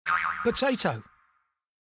potato.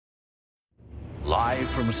 Live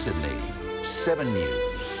from Sydney, 7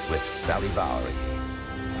 News with Sally Bowrey.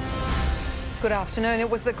 Good afternoon. It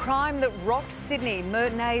was the crime that rocked Sydney,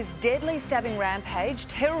 Nay's deadly stabbing rampage,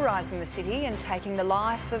 terrorising the city and taking the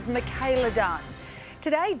life of Michaela Dunn.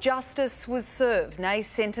 Today, justice was served. Nay's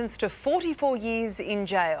sentenced to 44 years in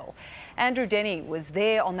jail. Andrew Denny was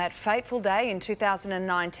there on that fateful day in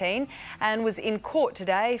 2019 and was in court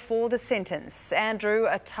today for the sentence. Andrew,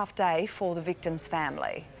 a tough day for the victim's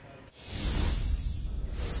family.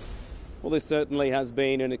 Well, this certainly has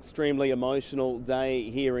been an extremely emotional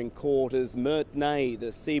day here in court as Nay, the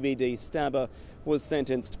CBD stabber, was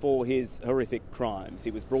sentenced for his horrific crimes.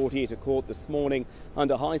 He was brought here to court this morning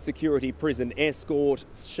under high security prison escort,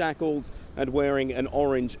 shackled and wearing an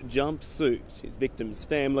orange jumpsuit. His victim's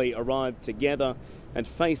family arrived together and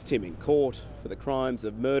faced him in court for the crimes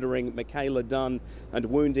of murdering Michaela Dunn and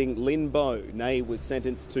wounding Lynn Bowe. Nay was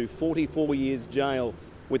sentenced to 44 years jail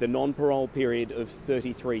with a non-parole period of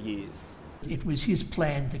 33 years. It was his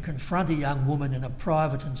plan to confront a young woman in a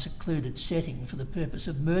private and secluded setting for the purpose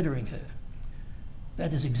of murdering her.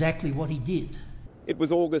 That is exactly what he did. It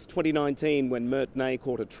was August 2019 when Nay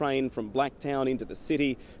caught a train from Blacktown into the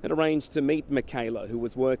city and arranged to meet Michaela, who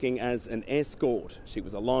was working as an escort. She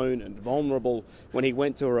was alone and vulnerable when he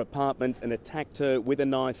went to her apartment and attacked her with a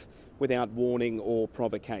knife without warning or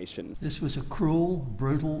provocation. This was a cruel,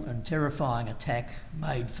 brutal and terrifying attack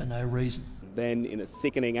made for no reason. Then, in a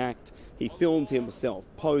sickening act, he filmed himself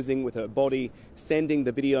posing with her body, sending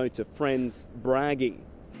the video to friends, bragging.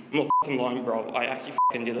 I'm not f***ing lying, bro. I actually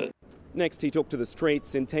f***ing did it. Next, he took to the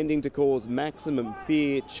streets, intending to cause maximum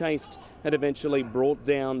fear, chased and eventually brought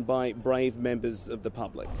down by brave members of the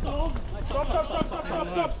public.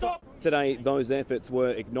 Stop. Today, those efforts were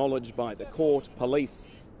acknowledged by the court, police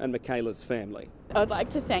and Michaela's family. I'd like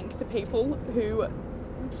to thank the people who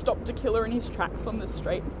stopped a killer in his tracks on the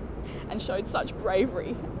street and showed such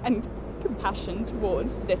bravery and compassion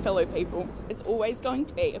towards their fellow people. It's always going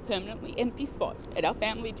to be a permanently empty spot at our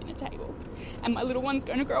family dinner table, and my little one's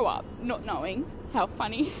going to grow up not knowing how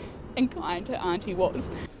funny and kind her auntie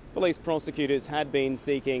was. Police prosecutors had been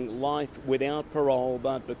seeking life without parole,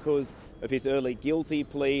 but because of his early guilty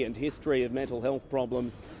plea and history of mental health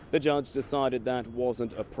problems, the judge decided that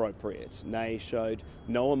wasn't appropriate. Nay showed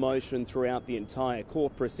no emotion throughout the entire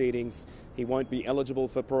court proceedings. He won't be eligible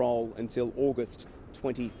for parole until August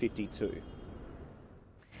 2052.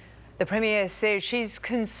 The Premier says she's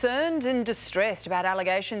concerned and distressed about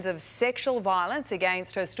allegations of sexual violence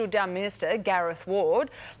against her stood-down minister, Gareth Ward.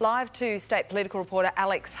 Live to state political reporter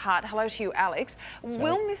Alex Hart. Hello to you, Alex.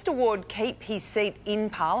 Will Mr Ward keep his seat in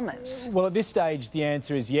Parliament? Well, at this stage, the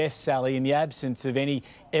answer is yes, Sally. In the absence of any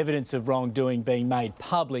evidence of wrongdoing being made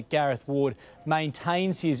public, Gareth Ward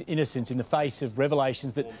maintains his innocence in the face of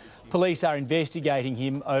revelations that police are investigating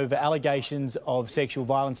him over allegations of sexual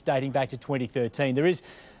violence dating back to 2013.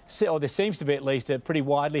 There seems to be at least a pretty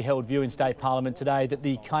widely held view in State Parliament today that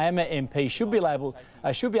the Kiama MP should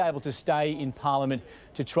be able to stay in Parliament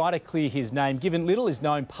to try to clear his name, given little is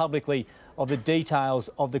known publicly of the details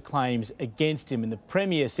of the claims against him. And the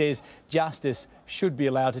Premier says justice should be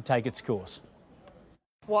allowed to take its course.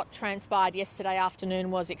 What transpired yesterday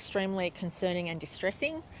afternoon was extremely concerning and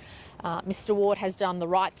distressing. Mr Ward has done the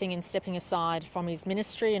right thing in stepping aside from his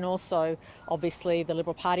ministry and also, obviously, the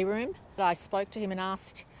Liberal Party room. I spoke to him and I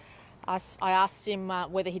asked him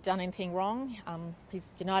whether he'd done anything wrong.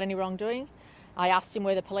 He's denied any wrongdoing. I asked him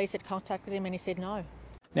whether police had contacted him and he said no.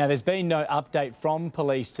 Now, there's been no update from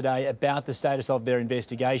police today about the status of their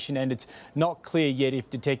investigation, and it's not clear yet if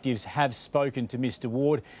detectives have spoken to Mr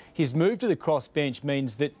Ward. His move to the crossbench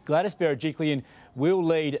means that Gladys Berejiklian will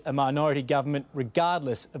lead a minority government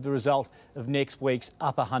regardless of the result of next week's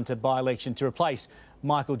Upper Hunter by-election to replace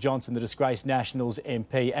Michael Johnson, the disgraced Nationals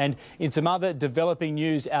MP. And in some other developing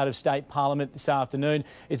news out of State Parliament this afternoon,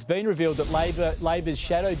 it's been revealed that Labor's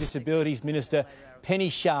Shadow Disabilities Minister Penny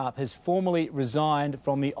Sharp has formally resigned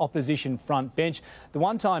from the opposition front bench. The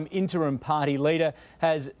one-time interim party leader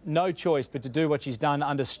has no choice but to do what she's done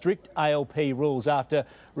under strict ALP rules after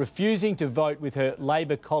refusing to vote with her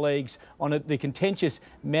Labor colleagues on the contentious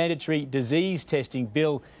mandatory disease testing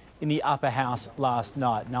bill in the upper house last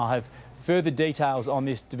night. Now, I have further details on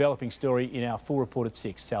this developing story in our full report at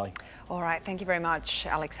 6. Sally. All right, thank you very much,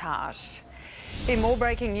 Alex Hart. In more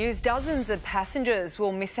breaking news, dozens of passengers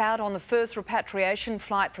will miss out on the first repatriation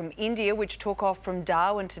flight from India, which took off from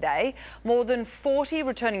Darwin today. More than 40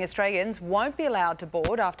 returning Australians won't be allowed to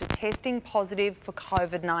board after testing positive for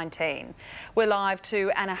COVID-19. We're live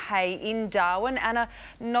to Anna Hay in Darwin. Anna,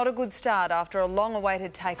 not a good start after a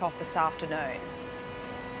long-awaited takeoff this afternoon.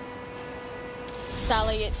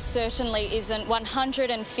 Sally, it certainly isn't.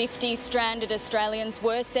 150 stranded Australians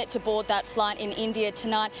were set to board that flight in India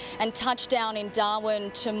tonight and touch down in Darwin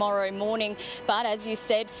tomorrow morning. But as you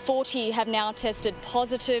said, 40 have now tested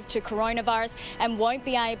positive to coronavirus and won't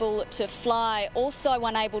be able to fly. Also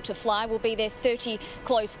unable to fly will be their 30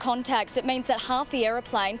 close contacts. It means that half the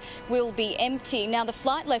aeroplane will be empty. Now, the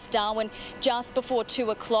flight left Darwin just before 2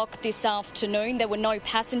 o'clock this afternoon. There were no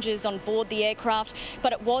passengers on board the aircraft,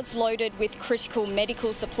 but it was loaded with critical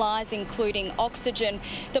medical supplies, including oxygen.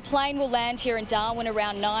 The plane will land here in Darwin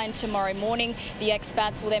around 9 tomorrow morning. The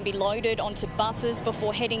expats will then be loaded onto buses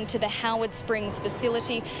before heading to the Howard Springs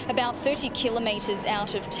facility, about 30 kilometres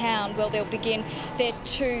out of town, where they'll begin their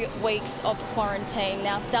 2 weeks of quarantine.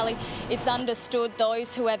 Now, Sally, it's understood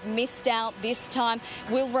those who have missed out this time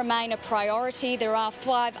will remain a priority. There are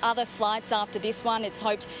 5 other flights after this one. It's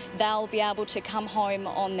hoped they'll be able to come home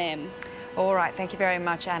on them. All right, thank you very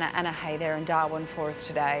much, Anna. Anna Hay there in Darwin for us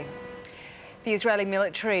today. The Israeli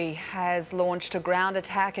military has launched a ground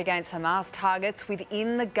attack against Hamas targets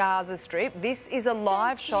within the Gaza Strip. This is a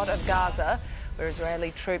live shot of Gaza, where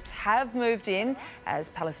Israeli troops have moved in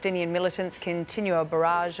as Palestinian militants continue a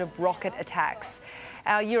barrage of rocket attacks.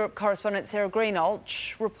 Our Europe correspondent Sarah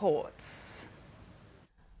Greenolch reports.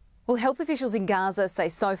 Well, health officials in Gaza say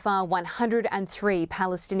so far 103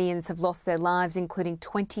 Palestinians have lost their lives, including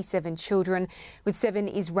 27 children, with 7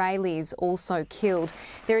 Israelis also killed.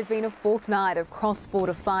 There has been a 4th night of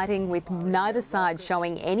cross-border fighting, with neither side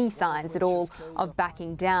showing any signs at all of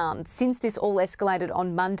backing down. Since this all escalated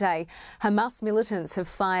on Monday, Hamas militants have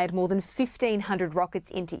fired more than 1,500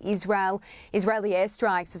 rockets into Israel. Israeli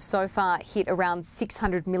airstrikes have so far hit around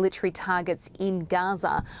 600 military targets in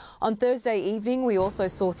Gaza. On Thursday evening, we also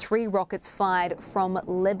saw 3 rockets fired from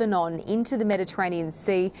Lebanon into the Mediterranean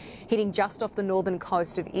Sea, hitting just off the northern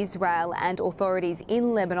coast of Israel, and authorities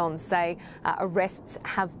in Lebanon say arrests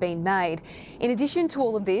have been made. In addition to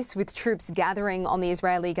all of this, with troops gathering on the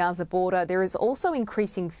Israeli-Gaza border, there is also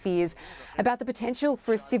increasing fears about the potential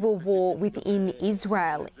for a civil war within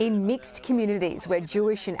Israel. In mixed communities where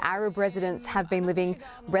Jewish and Arab residents have been living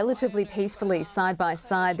relatively peacefully side by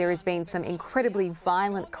side, there has been some incredibly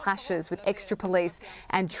violent clashes with extra police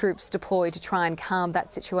and troops deployed to try and calm that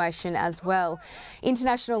situation as well.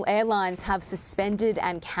 International airlines have suspended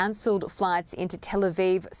and cancelled flights into Tel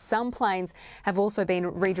Aviv. Some planes have also been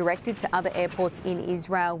redirected to other airports in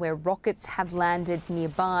Israel where rockets have landed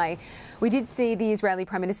nearby. We did see the Israeli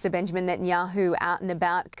Prime Minister Benjamin Netanyahu out and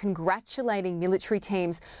about congratulating military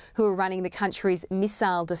teams who are running the country's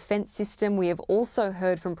missile defence system. We have also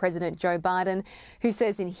heard from President Joe Biden, who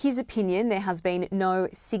says in his opinion there has been no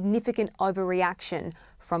significant overreaction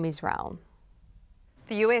from Israel.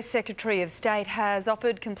 The US Secretary of State has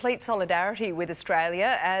offered complete solidarity with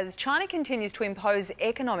Australia as China continues to impose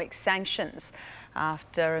economic sanctions.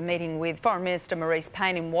 After a meeting with Foreign Minister Maurice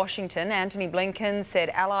Payne in Washington, Antony Blinken said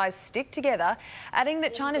allies stick together, adding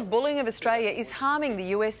that China's bullying of Australia is harming the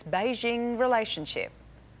US-Beijing relationship.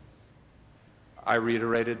 I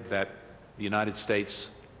reiterated that the United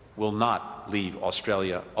States will not leave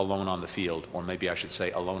Australia alone on the field, or maybe I should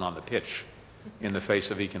say alone on the pitch, in the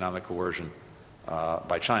face of economic coercion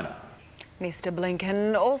by China. Mr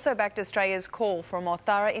Blinken also backed Australia's call for a more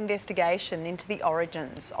thorough investigation into the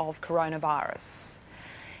origins of coronavirus.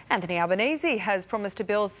 Anthony Albanese has promised to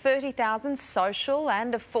build 30,000 social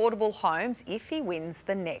and affordable homes if he wins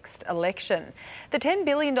the next election. The $10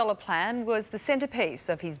 billion plan was the centrepiece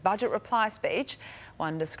of his budget reply speech,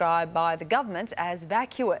 one described by the government as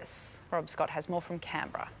vacuous. Rob Scott has more from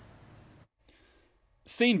Canberra.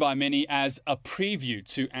 Seen by many as a preview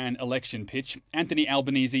to an election pitch, Anthony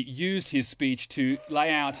Albanese used his speech to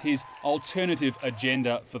lay out his alternative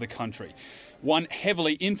agenda for the country, one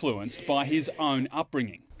heavily influenced by his own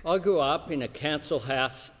upbringing. I grew up in a council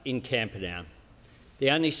house in Camperdown, the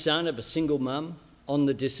only son of a single mum on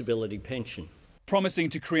the disability pension. Promising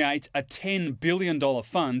to create a $10 billion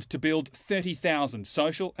fund to build 30,000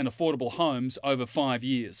 social and affordable homes over 5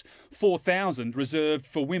 years, 4,000 reserved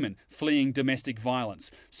for women fleeing domestic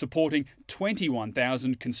violence, supporting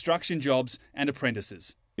 21,000 construction jobs and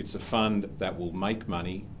apprentices. It's a fund that will make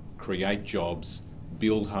money, create jobs,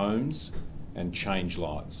 build homes and change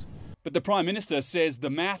lives. But the Prime Minister says the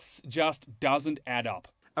maths just doesn't add up.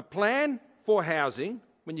 A plan for housing,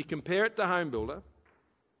 when you compare it to Home Builder,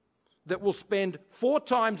 that will spend 4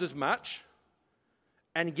 times as much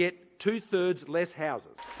and get 2/3 less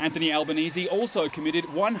houses. Anthony Albanese also committed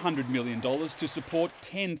 $100 million to support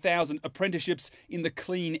 10,000 apprenticeships in the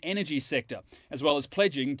clean energy sector, as well as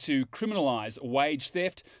pledging to criminalise wage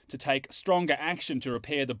theft, to take stronger action to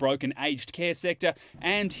repair the broken aged care sector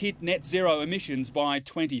and hit net zero emissions by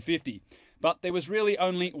 2050. But there was really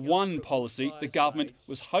only one policy the government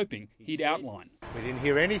was hoping he'd outline. We didn't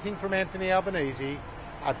hear anything from Anthony Albanese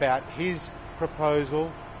about his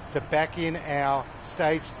proposal to back in our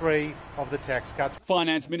stage 3 of the tax cuts.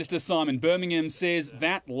 Finance Minister Simon Birmingham says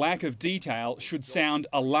that lack of detail should sound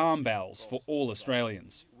alarm bells for all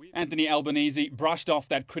Australians. Anthony Albanese brushed off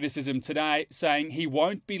that criticism today, saying he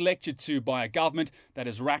won't be lectured to by a government that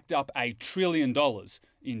has racked up $1 trillion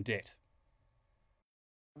in debt.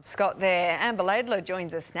 Scott there. Amber Laidlaw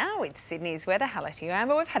joins us now with Sydney's weather. Hello to you,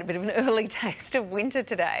 Amber. We've had a bit of an early taste of winter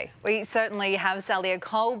today. We certainly have, Sally. A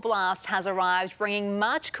cold blast has arrived, bringing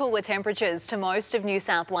much cooler temperatures to most of New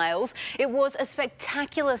South Wales. It was a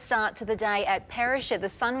spectacular start to the day at Perisher. The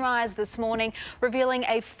sunrise this morning revealing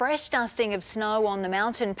a fresh dusting of snow on the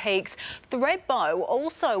mountain peaks. Thredbo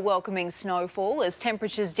also welcoming snowfall as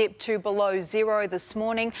temperatures dipped to below zero this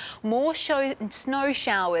morning. More snow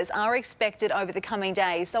showers are expected over the coming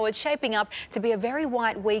days, so it's shaping up to be a very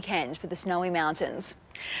white weekend for the snowy mountains.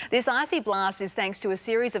 This icy blast is thanks to a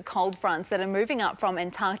series of cold fronts that are moving up from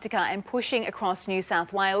Antarctica and pushing across New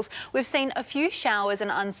South Wales. We've seen a few showers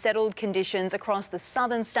and unsettled conditions across the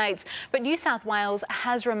southern states, but New South Wales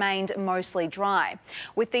has remained mostly dry.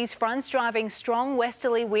 With these fronts driving strong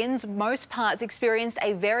westerly winds, most parts experienced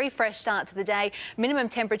a very fresh start to the day. Minimum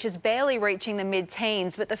temperatures barely reaching the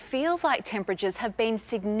mid-teens, but the feels-like temperatures have been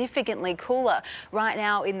significantly cooler. Right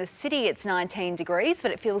now in the city it's 19 degrees,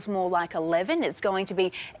 but it feels more like 11. It's going to be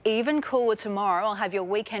even cooler tomorrow. I'll have your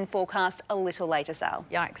weekend forecast a little later, Sal.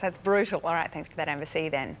 Yikes, that's brutal. All right, thanks for that, Amber. See you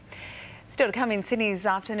then. Still to come in Sydney's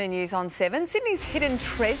afternoon news on 7. Sydney's Hidden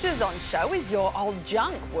Treasures on show. Is your old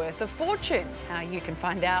junk worth a fortune? How you can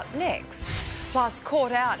find out next. Plus,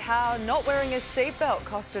 caught out how not wearing a seatbelt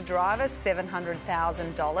cost a driver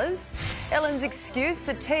 $700,000. Ellen's excuse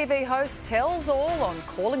the TV host tells all on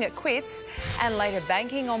calling it quits. And later,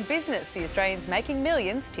 banking on business. The Australians making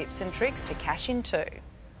millions, tips and tricks to cash in too.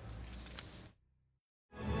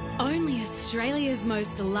 Only Australia's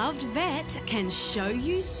most loved vet can show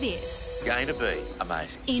you this. Going to be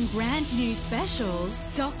amazing. In brand new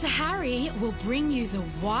specials, Dr. Harry will bring you the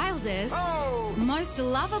wildest, most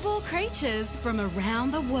lovable creatures from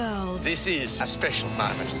around the world. This is a special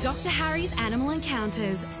moment. Dr. Harry's Animal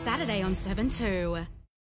Encounters, Saturday on 7/2.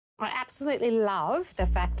 I absolutely love the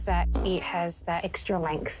fact that it has that extra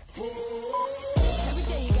length.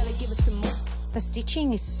 The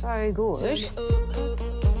stitching is so good.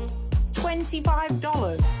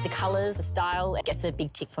 $25. The colours, the style, it gets a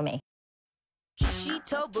big tick for me.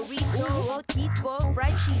 Shishito, burrito, roti for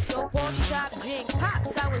fried shiso, pork chop, drink, pop,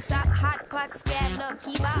 soursop, hot pot, scallop,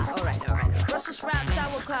 kiba. All right. Brussels sprout,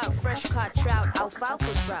 sauerkraut, fresh caught trout,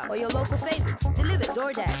 alfalfa sprout, or your local favorites. Delivered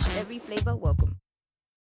DoorDash, every flavour welcome.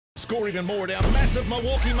 Score even more at our massive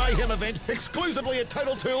Milwaukee Mayhem event, exclusively at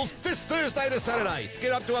Total Tools, this Thursday to Saturday.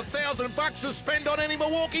 Get up to $1,000 to spend on any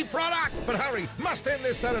Milwaukee product. But hurry, must end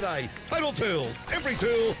this Saturday. Total Tools, every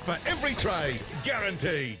tool for every trade,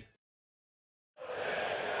 guaranteed.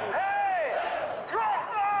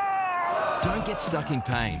 Don't get stuck in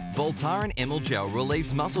pain. Voltaren Emyl Gel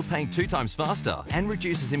relieves muscle pain 2 times faster and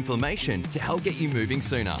reduces inflammation to help get you moving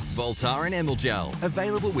sooner. Voltaren Emyl Gel,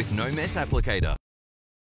 available with no mess applicator.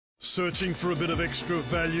 Searching for a bit of extra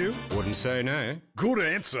value? Wouldn't say no. Good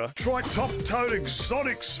answer. Try top-toed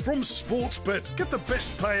exotics from Sportsbet. Get the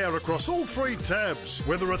best payout across all 3 tabs.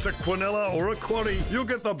 Whether it's a quinella or a quaddy, you'll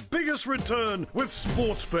get the biggest return with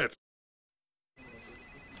Sportsbet.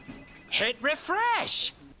 Hit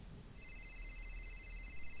refresh!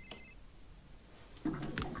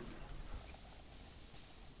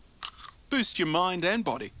 Boost your mind and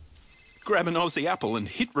body. Grab an Aussie apple and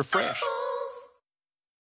hit refresh.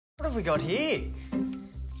 What have we got here?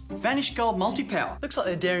 Vanish Gold Multi-Power. Looks like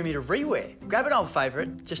they're daring me to rewear. Grab an old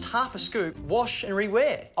favourite, just half a scoop, wash and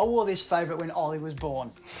rewear. I wore this favourite when Ollie was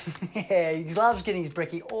born. Yeah, he loves getting his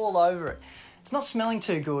brekkie all over it. It's not smelling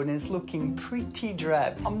too good and it's looking pretty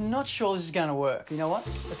drab. I'm not sure this is going to work. You know what?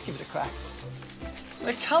 Let's give it a crack.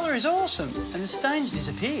 The colour is awesome and the stains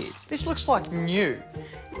disappeared. This looks like new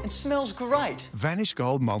and smells great. Vanish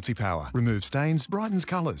Gold Multi-Power. Removes stains, brightens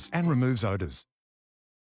colours and removes odours.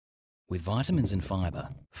 With vitamins and fibre,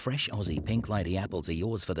 fresh Aussie Pink Lady apples are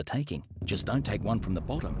yours for the taking. Just don't take one from the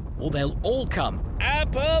bottom, or they'll all come.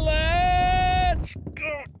 Appalach!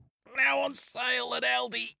 Now on sale at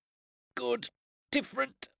Aldi. Good.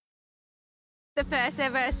 Different. The first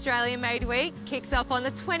ever Australia-Made Week kicks off on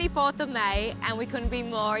the 24th of May and we couldn't be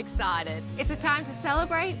more excited. It's a time to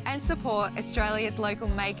celebrate and support Australia's local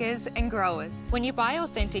makers and growers. When you buy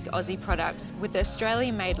authentic Aussie products with the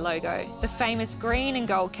Australia-Made logo, the famous green and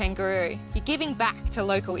gold kangaroo, you're giving back to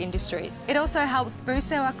local industries. It also helps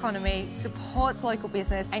boost our economy, supports local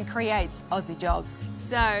business and creates Aussie jobs.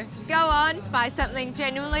 So go on, buy something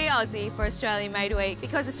genuinely Aussie for Australia-Made Week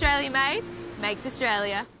because Australia-Made makes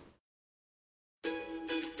Australia.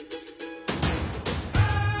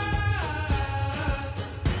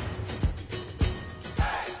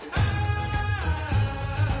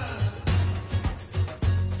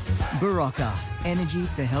 Barocca, energy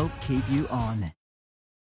to help keep you on.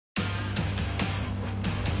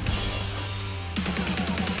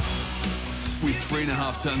 With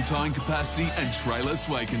 3.5-ton towing capacity and trailer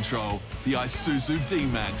sway control, the Isuzu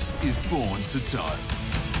D-Max is born to tow.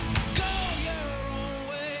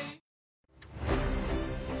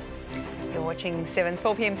 You're watching 7's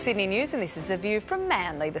 4 p.m. Sydney News, and this is the view from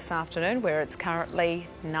Manly this afternoon, where it's currently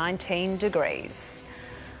 19 degrees.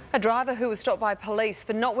 A driver who was stopped by police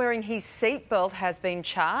for not wearing his seatbelt has been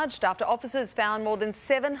charged after officers found more than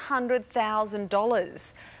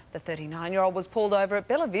 $700,000. The 39-year-old was pulled over at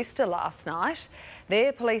Bella Vista last night.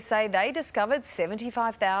 There, police say they discovered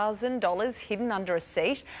 $75,000 hidden under a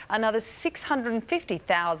seat. Another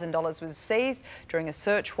 $650,000 was seized during a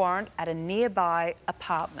search warrant at a nearby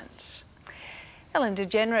apartment. Ellen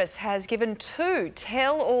DeGeneres has given 2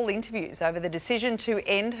 tell-all interviews over the decision to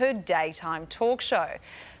end her daytime talk show.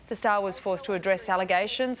 The star was forced to address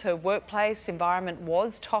allegations her workplace environment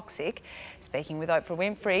was toxic. Speaking with Oprah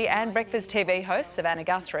Winfrey and Breakfast TV host Savannah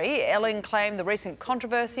Guthrie, Ellen claimed the recent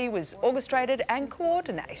controversy was orchestrated and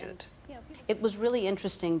coordinated. It was really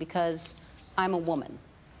interesting because I'm a woman,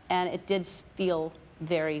 and it did feel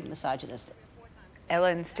very misogynistic.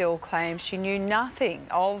 Ellen still claims she knew nothing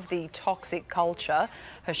of the toxic culture.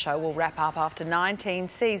 Her show will wrap up after 19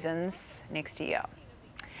 seasons next year.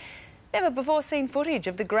 Never-before-seen footage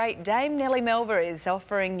of the great Dame Nellie Melba is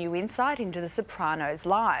offering new insight into the Sopranos'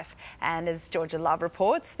 life. And as Georgia Love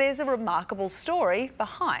reports, there's a remarkable story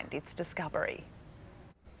behind its discovery.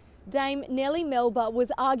 Dame Nellie Melba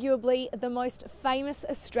was arguably the most famous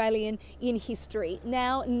Australian in history.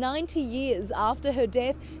 Now, 90 years after her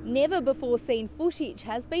death, never-before-seen footage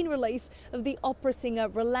has been released of the opera singer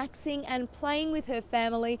relaxing and playing with her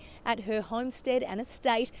family at her homestead and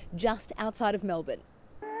estate just outside of Melbourne.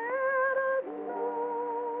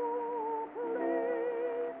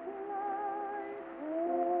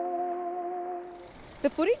 The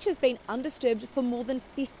footage has been undisturbed for more than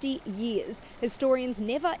 50 years. Historians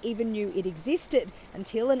never even knew it existed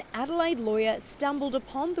until an Adelaide lawyer stumbled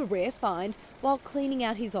upon the rare find while cleaning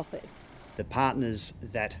out his office. The partners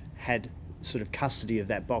that had sort of custody of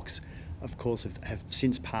that box, of course, have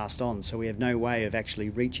since passed on, so we have no way of actually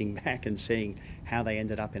reaching back and seeing how they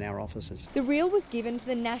ended up in our offices. The reel was given to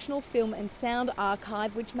the National Film and Sound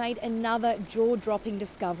Archive, which made another jaw-dropping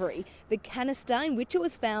discovery. The canister in which it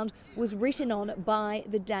was found was written on by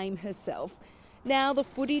the Dame herself. Now the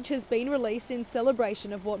footage has been released in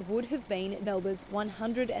celebration of what would have been Melba's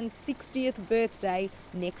 160th birthday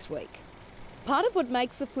next week. Part of what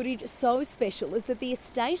makes the footage so special is that the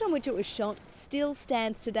estate on which it was shot still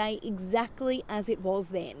stands today exactly as it was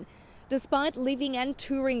then. Despite living and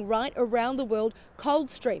touring right around the world,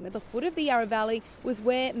 Coldstream at the foot of the Yarra Valley was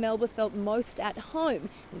where Melba felt most at home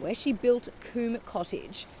and where she built Coombe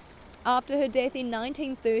Cottage. After her death in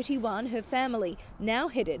 1931, her family, now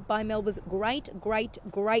headed by Melba's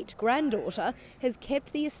great-great-great-granddaughter, has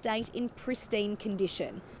kept the estate in pristine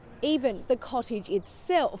condition. Even the cottage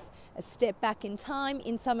itself, a step back in time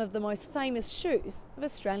in some of the most famous shoes of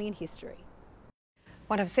Australian history.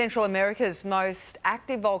 One of Central America's most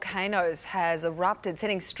active volcanoes has erupted,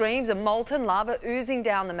 sending streams of molten lava oozing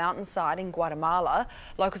down the mountainside in Guatemala.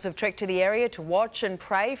 Locals have trekked to the area to watch and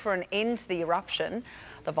pray for an end to the eruption.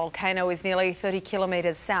 The volcano is nearly 30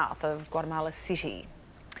 kilometres south of Guatemala City.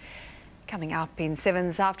 Coming up in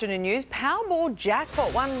 7's afternoon news, Powerball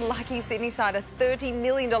jackpot. One lucky Sydney-sider $30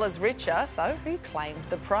 million richer, so who claimed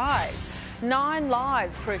the prize? 9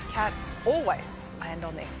 lives prove cats always land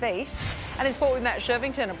on their feet. And in sport with Matt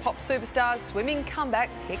Shervington, a pop superstar's swimming comeback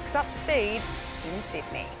picks up speed in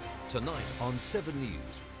Sydney. Tonight on 7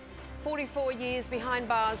 News. 44 years behind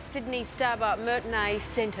bars, Sydney stabber Mertonay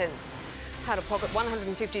sentenced. Had to pocket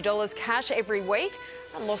 $150 cash every week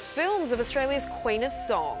and lost films of Australia's Queen of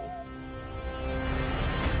Song.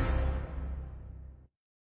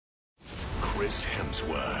 Chris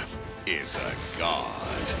Hemsworth is a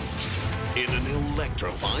god in an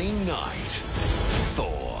electrifying night.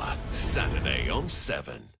 Thor, Saturday on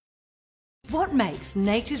 7. What makes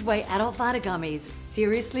Nature's Way Adult Vita Gummies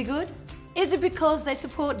seriously good? Is it because they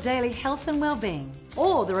support daily health and well-being?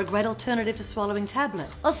 Or they're a great alternative to swallowing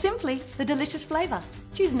tablets? Or simply the delicious flavour?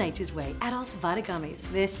 Choose Nature's Way Adult Vita Gummies.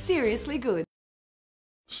 They're seriously good.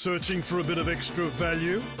 Searching for a bit of extra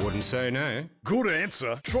value? Wouldn't say no. Good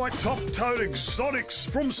answer. Try top-toed exotics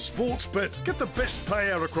from Sportsbet. Get the best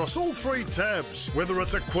payout across all 3 tabs. Whether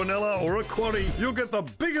it's a quinella or a quaddy, you'll get the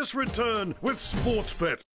biggest return with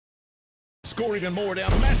Sportsbet. Score even more at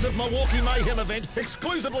our massive Milwaukee Mayhem event,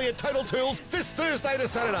 exclusively at Total Tools, this Thursday to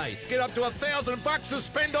Saturday. Get up to $1,000 to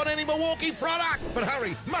spend on any Milwaukee product. But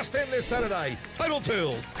hurry, must end this Saturday. Total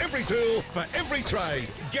Tools, every tool for every trade,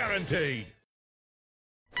 guaranteed.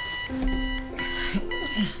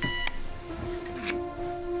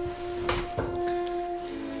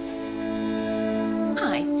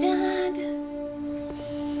 Hi, Dad.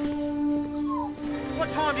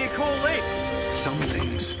 What time do you call this? Some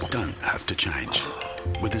things don't have to change.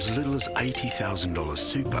 With as little as $80,000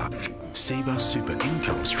 super, SEBA Super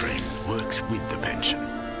Income Stream works with the pension.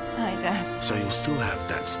 Hi, Dad. So you'll still have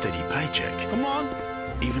that steady paycheck. Come on.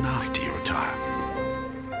 Even after you retire.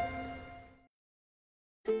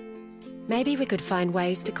 Maybe we could find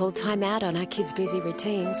ways to call time out on our kids' busy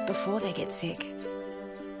routines before they get sick.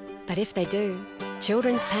 But if they do,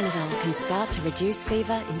 Children's Panadol can start to reduce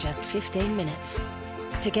fever in just 15 minutes.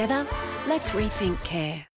 Together, let's rethink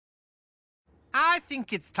care. I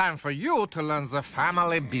think it's time for you to learn the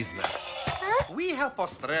family business. Huh? We help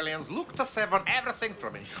Australians look to save on everything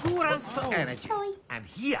from insurance to energy. And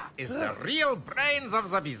here is the real brains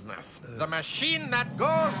of the business. The machine that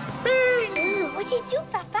goes bing! What do you do,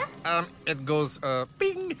 Papa? It goes,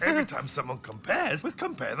 bing. Every time someone compares with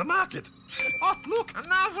Compare the Market. Oh, look,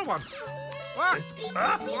 another one. What?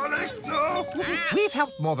 No. We've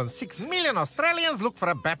helped more than 6 million Australians look for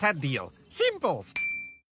a better deal. Simple.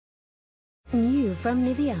 New from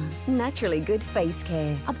Nivea. Naturally good face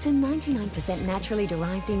care. Up to 99% naturally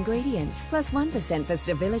derived ingredients, plus 1% for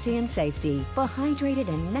stability and safety. For hydrated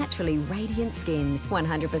and naturally radiant skin.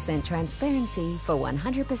 100% transparency for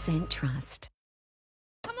 100% trust.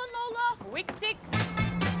 Come on, Lola. Wick sticks.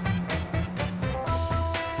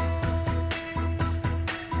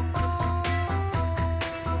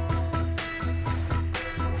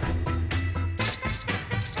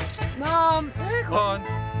 Mom. Hang on.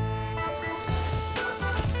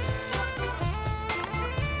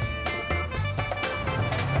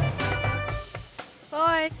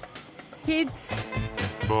 Bye, kids.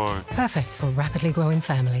 Bye. Perfect for rapidly growing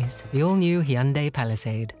families. The all-new Hyundai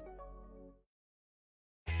Palisade.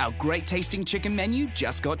 Our great tasting chicken menu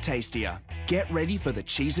just got tastier. Get ready for the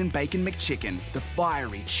Cheese and Bacon McChicken, the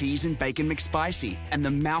fiery Cheese and Bacon McSpicy, and the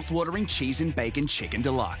mouth-watering Cheese and Bacon Chicken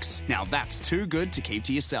Deluxe. Now that's too good to keep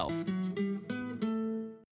to yourself.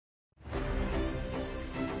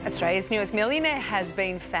 Australia's newest millionaire has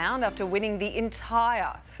been found after winning the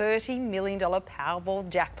entire $30 million Powerball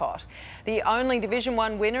jackpot. The only Division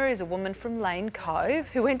 1 winner is a woman from Lane Cove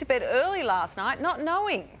who went to bed early last night not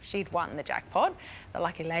knowing she'd won the jackpot. The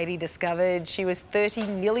lucky lady discovered she was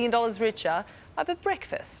 $30 million richer over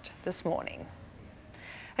breakfast this morning.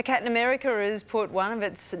 A cat in America has put one of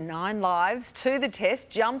its 9 lives to the test,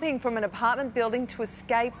 jumping from an apartment building to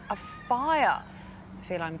escape a fire. The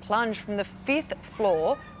feline plunged from the 5th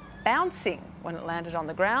floor, bouncing when it landed on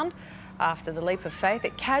the ground. After the leap of faith,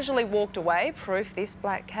 it casually walked away, proof this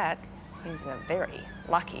black cat is a very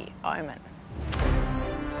lucky omen.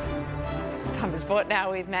 It's time for sport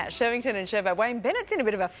now with Matt Shervington and Sherbo. Wayne Bennett's in a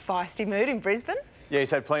bit of a feisty mood in Brisbane. Yeah,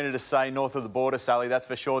 he's had plenty to say north of the border, Sally, that's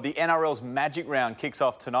for sure. The NRL's Magic Round kicks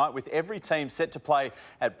off tonight with every team set to play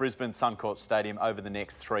at Brisbane Suncorp Stadium over the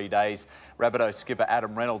next 3 days. Rabbitohs skipper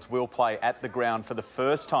Adam Reynolds will play at the ground for the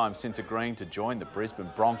first time since agreeing to join the Brisbane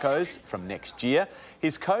Broncos from next year.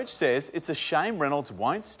 His coach says it's a shame Reynolds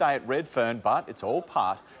won't stay at Redfern, but it's all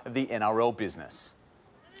part of the NRL business.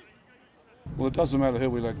 Well, it doesn't matter who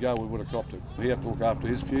we let go, we would have copped it. He had to look after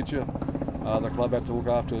his future. The club had to look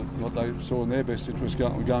after what they saw in their best interest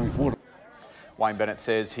going forward. Wayne Bennett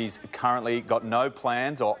says he's currently got no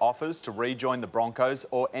plans or offers to rejoin the Broncos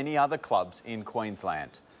or any other clubs in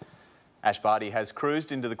Queensland. Ash Barty has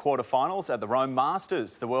cruised into the quarterfinals at the Rome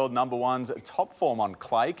Masters. The world #1's top form on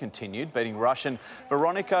clay continued, beating Russian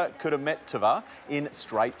Veronika Kudermetova in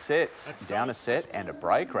straight sets. Down a set and a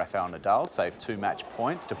break, Rafael Nadal saved 2 match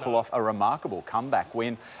points to pull off a remarkable comeback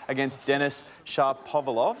win against Denis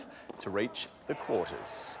Shapovalov to reach the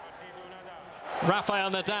quarters.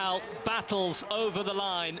 Rafael Nadal battles over the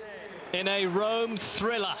line in a Rome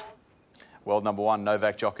thriller. World number 1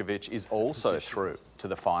 Novak Djokovic is also through to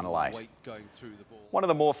the final 8. One of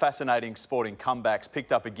the more fascinating sporting comebacks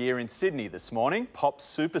picked up a gear in Sydney this morning. Pop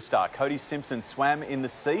superstar Cody Simpson swam in the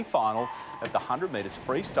C final of the 100 metres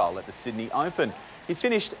freestyle at the Sydney Open. He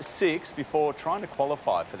finished 6th before trying to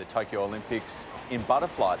qualify for the Tokyo Olympics in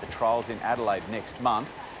butterfly at the trials in Adelaide next month.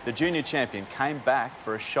 The junior champion came back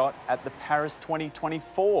for a shot at the Paris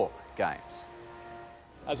 2024 Games.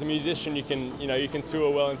 As a musician, you can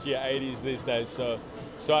tour well into your 80s these days. So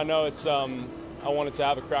I know it's I wanted to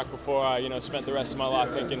have a crack before I spent the rest of my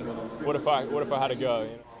life thinking, what if I had to go?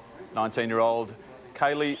 19-year-old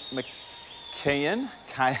Kaylee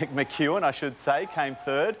McEwen, I should say, came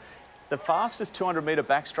third. The fastest 200-metre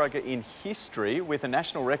backstroker in history with a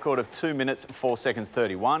national record of 2 minutes, 4 seconds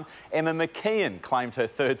 31. Emma McKeon claimed her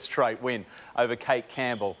third straight win over Kate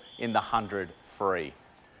Campbell in the 100 free.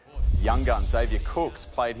 Young gun Xavier Cooks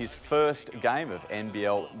played his first game of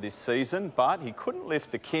NBL this season, but he couldn't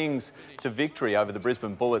lift the Kings to victory over the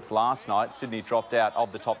Brisbane Bullets last night. Sydney dropped out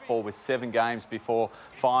of the top 4 with 7 games before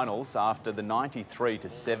finals after the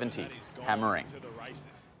 93-70 hammering.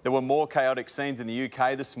 There were more chaotic scenes in the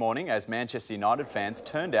UK this morning as Manchester United fans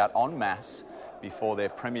turned out en masse before their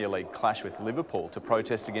Premier League clash with Liverpool to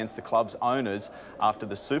protest against the club's owners after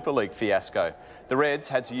the Super League fiasco. The Reds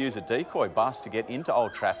had to use a decoy bus to get into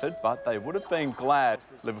Old Trafford, but they would have been glad.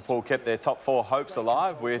 Liverpool kept their top 4 hopes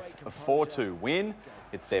alive with a 4-2 win.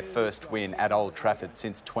 It's their first win at Old Trafford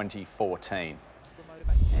since 2014.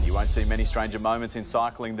 And you won't see many stranger moments in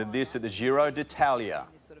cycling than this at the Giro d'Italia.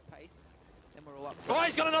 Oh,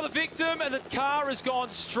 he's got another victim, and the car has gone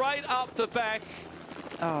straight up the back.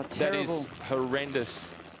 Oh, terrible. That is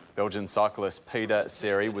horrendous. Belgian cyclist Peter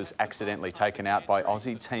Seri was accidentally taken out by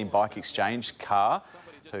Aussie Team Bike Exchange car,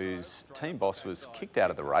 whose team boss was kicked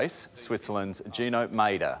out of the race. Switzerland's Gino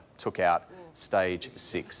Mader took out stage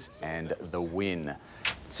 6 and the win.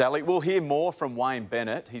 Sally, we'll hear more from Wayne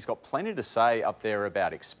Bennett. He's got plenty to say up there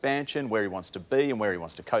about expansion, where he wants to be and where he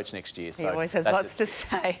wants to coach next year. He always has lots to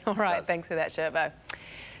say. All right, thanks for that, Sherbo.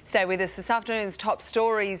 Stay with us. This afternoon's top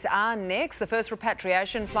stories are next. The first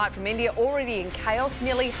repatriation flight from India already in chaos.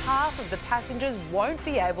 Nearly half of the passengers won't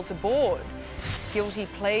be able to board. Guilty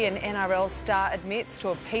plea, and NRL star admits to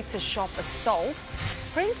a pizza shop assault.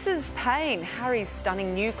 Prince's pain, Harry's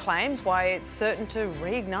stunning new claims, why it's certain to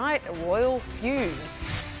reignite a royal feud.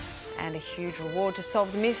 And a huge reward to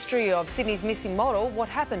solve the mystery of Sydney's missing model. What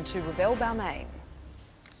happened to Ravel Balmain?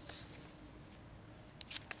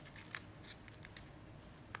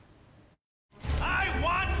 I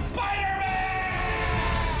want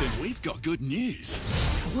Spider-Man! Then we've got good news.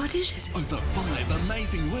 What is it? Over 5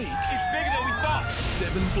 amazing weeks, It's bigger than we thought.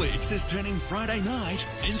 7 Flicks is turning Friday night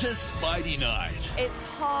into Spidey night. It's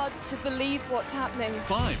hard to believe what's happening.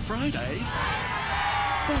 5 Fridays,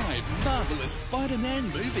 5 marvellous Spider-Man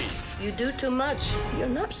movies. You do too much. You're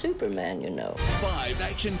not Superman, you know. 5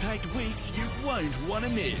 action-packed weeks you won't want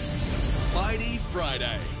to miss. Spidey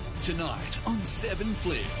Friday, tonight on 7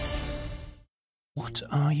 Flicks. What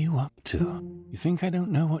are you up to? You think I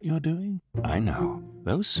don't know what you're doing? I know.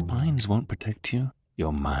 Those spines won't protect you.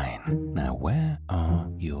 You're mine. Now where are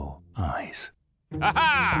your eyes?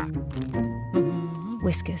 Aha!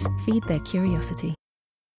 Whiskers, feed their curiosity.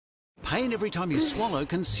 Pain every time you swallow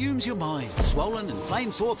consumes your mind. Swollen,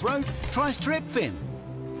 inflamed, sore throat? Try Strepfin.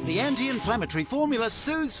 The anti-inflammatory formula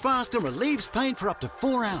soothes fast and relieves pain for up to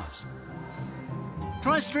 4 hours.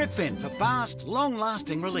 Try Strepfin for fast,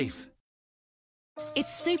 long-lasting relief.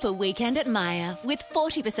 It's Super Weekend at Myer with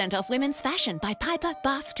 40% off women's fashion by Piper,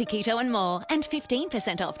 Bass, Taquito and more, and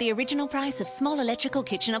 15% off the original price of small electrical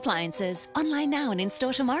kitchen appliances. Online now and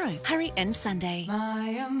in-store tomorrow. Hurry, ends Sunday.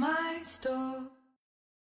 Myer, my store.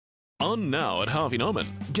 On now at Harvey Norman.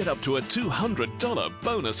 Get up to a $200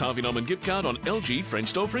 bonus Harvey Norman gift card on LG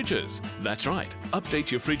French door fridges. That's right. Update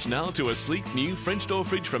your fridge now to a sleek new French door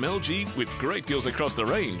fridge from LG with great deals across the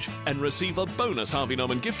range and receive a bonus Harvey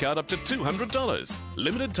Norman gift card up to $200.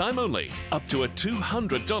 Limited time only. Up to a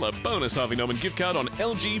 $200 bonus Harvey Norman gift card on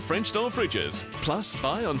LG French door fridges. Plus,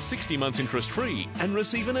 buy on 60 months interest free and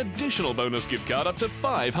receive an additional bonus gift card up to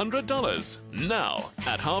 $500. Now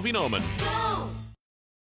at Harvey Norman. Go!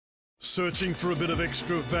 Searching for a bit of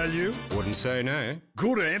extra value? Wouldn't say no.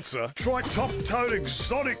 Good answer. Try top-toed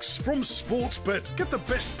exotics from Sportsbet. Get the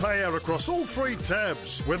best payout across all 3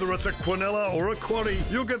 tabs. Whether it's a quinella or a quaddy,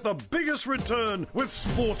 you'll get the biggest return with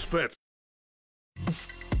Sportsbet.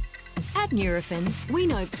 At Nurofen, we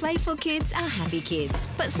know playful kids are happy kids,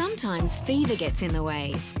 but sometimes fever gets in the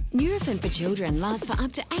way. Nurofen for children lasts for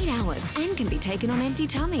up to 8 hours and can be taken on empty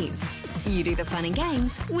tummies. You do the fun and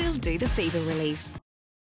games, we'll do the fever relief.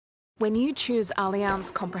 When you choose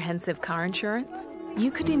Allianz Comprehensive Car Insurance, you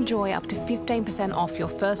could enjoy up to 15% off your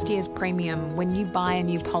first year's premium when you buy a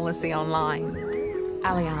new policy online.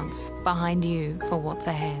 Allianz, behind you for what's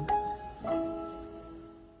ahead.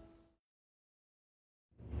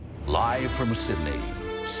 Live from Sydney,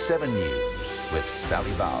 7 News with Sally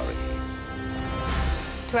Bowrey.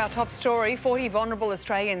 To our top story, 40 vulnerable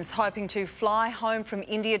Australians hoping to fly home from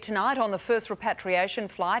India tonight on the first repatriation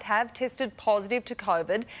flight have tested positive to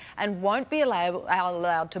COVID and won't be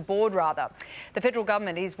allowed to board. The federal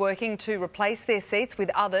government is working to replace their seats with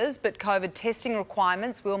others, but COVID testing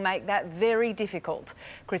requirements will make that very difficult.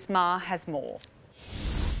 Chris Marr has more.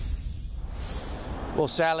 Well,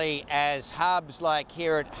 Sally, as hubs like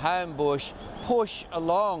here at Homebush push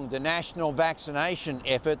along the national vaccination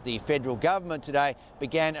effort, the federal government today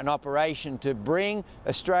began an operation to bring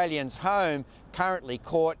Australians home currently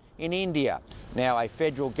caught in India. Now, a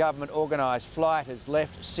federal government organised flight has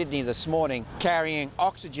left Sydney this morning carrying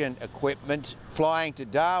oxygen equipment, flying to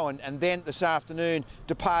Darwin and then this afternoon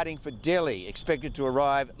departing for Delhi, expected to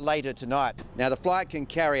arrive later tonight. Now, the flight can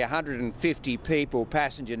carry 150 people.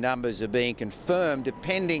 Passenger numbers are being confirmed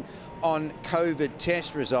depending on COVID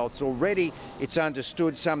test results. Already, it's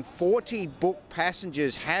understood some 40 booked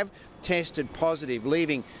passengers have tested positive,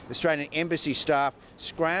 leaving Australian Embassy staff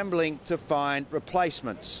scrambling to find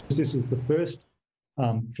replacements. This is the first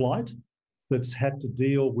flight that's had to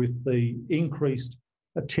deal with the increased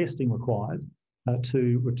testing required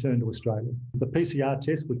to return to Australia. The PCR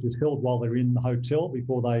test, which is held while they're in the hotel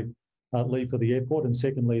before they leave for the airport, and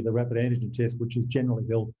secondly, the rapid antigen test, which is generally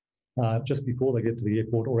held just before they get to the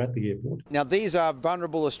airport or at the airport. Now, these are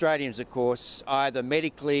vulnerable Australians, of course, either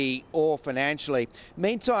medically or financially.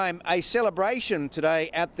 Meantime, a celebration today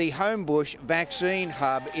at the Homebush Vaccine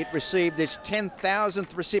Hub. It received its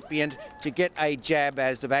 10,000th recipient to get a jab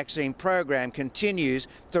as the vaccine program continues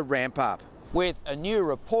to ramp up. With a new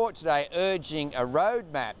report today urging a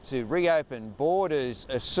roadmap to reopen borders,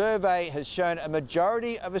 a survey has shown a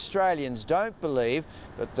majority of Australians don't believe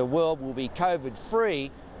that the world will be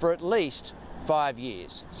COVID-free for at least 5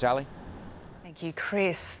 years. Sally? Thank you,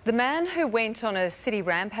 Chris. The man who went on a city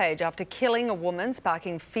rampage after killing a woman,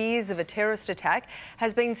 sparking fears of a terrorist attack,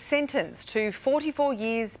 has been sentenced to 44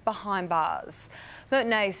 years behind bars.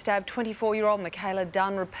 Mertonay stabbed 24-year-old Michaela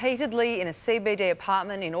Dunn repeatedly in a CBD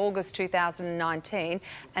apartment in August 2019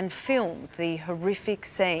 and filmed the horrific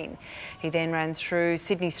scene. He then ran through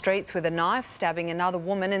Sydney streets with a knife, stabbing another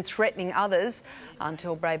woman and threatening others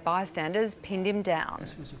until brave bystanders pinned him down.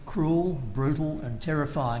 This was a cruel, brutal and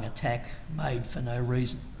terrifying attack made for no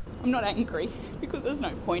reason. I'm not angry because there's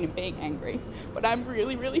no point in being angry, but I'm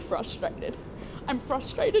really, really frustrated. I'm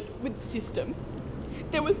frustrated with the system.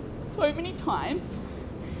 There were so many times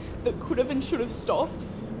that could have and should have stopped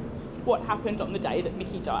what happened on the day that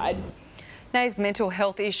Mickey died. Nay's mental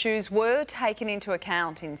health issues were taken into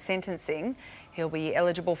account in sentencing. He'll be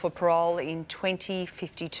eligible for parole in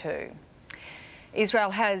 2052.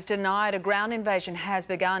 Israel has denied a ground invasion has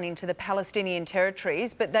begun into the Palestinian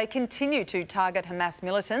territories, but they continue to target Hamas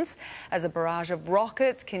militants as a barrage of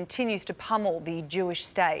rockets continues to pummel the Jewish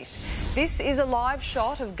state. This is a live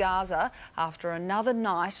shot of Gaza after another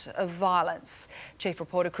night of violence. Chief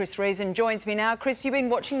reporter Chris Reason joins me now. Chris, you've been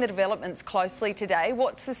watching the developments closely today.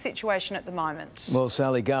 What's the situation at the moment? Well,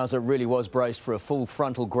 Sally, Gaza really was braced for a full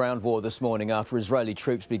frontal ground war this morning after Israeli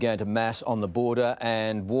troops began to mass on the border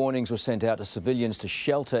and warnings were sent out to civilians to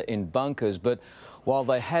shelter in bunkers. But while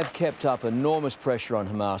they have kept up enormous pressure on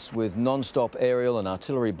Hamas with non-stop aerial and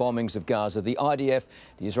artillery bombings of Gaza, the IDF,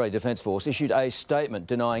 the Israeli Defence Force, issued a statement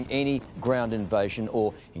denying any ground invasion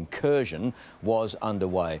or incursion was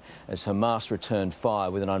underway as Hamas returned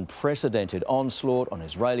fire with an unprecedented onslaught on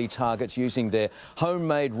Israeli targets using their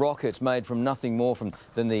homemade rockets made from nothing more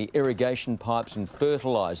than the irrigation pipes and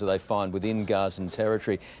fertiliser they find within Gazan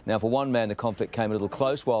territory. Now, for one man, the conflict came a little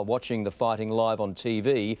close while watching the fighting live on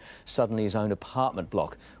TV. Suddenly, his own apartment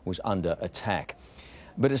block was under attack.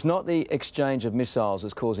 But it's not the exchange of missiles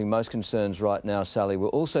that's causing most concerns right now, Sally. We're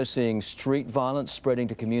also seeing street violence spreading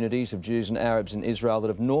to communities of Jews and Arabs in Israel that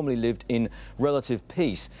have normally lived in relative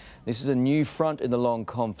peace. This is a new front in the long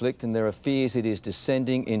conflict, and there are fears it is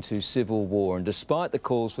descending into civil war. And despite the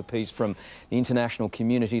calls for peace from the international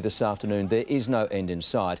community this afternoon, there is no end in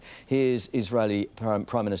sight. Here's Israeli Prime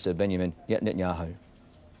Minister Benjamin Netanyahu.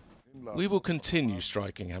 We will continue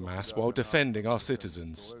striking Hamas while defending our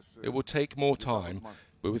citizens. It will take more time,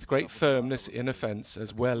 but with great firmness in offence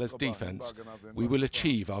as well as defence, we will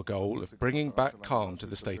achieve our goal of bringing back calm to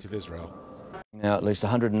the State of Israel. Now, at least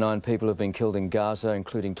 109 people have been killed in Gaza,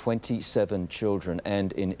 including 27 children,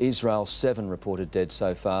 and in Israel, 7 reported dead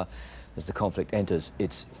so far. as the conflict enters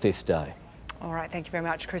its 5th day. All right, thank you very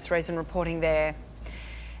much, Chris Reason, reporting there.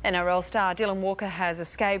 NRL star Dylan Walker has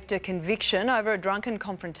escaped a conviction over a drunken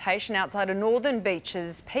confrontation outside a Northern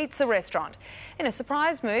Beaches pizza restaurant. In a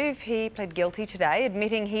surprise move, he pled guilty today,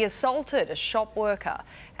 admitting he assaulted a shop worker.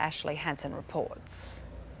 Ashley Hansen reports.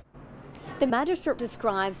 The magistrate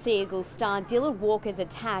describes Sea Eagles star Dylan Walker's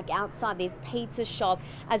attack outside this pizza shop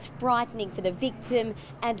as frightening for the victim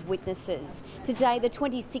and witnesses. Today, the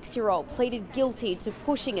 26-year-old pleaded guilty to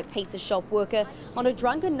pushing a pizza shop worker on a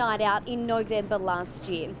drunken night out in November last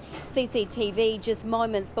year. CCTV, just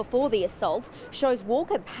moments before the assault, shows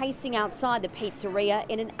Walker pacing outside the pizzeria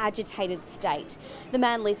in an agitated state. The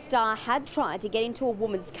Manly star had tried to get into a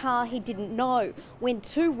woman's car he didn't know when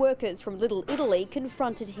 2 workers from Little Italy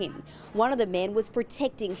confronted him. One of the men was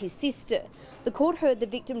protecting his sister. The court heard the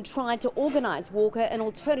victim tried to organise Walker an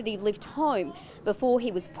alternative lift home before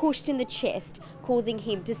he was pushed in the chest, causing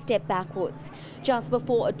him to step backwards. Just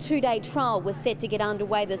before a 2-day trial was set to get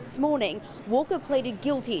underway this morning, Walker pleaded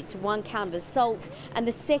guilty to 1 count of assault and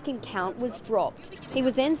the 2nd count was dropped. He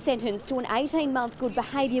was then sentenced to an 18-month good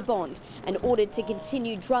behaviour bond and ordered to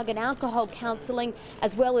continue drug and alcohol counselling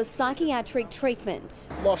as well as psychiatric treatment.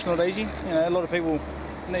 Life's not easy. A lot of people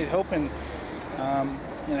need help, and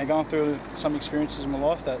going through some experiences in my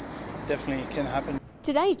life that definitely can happen.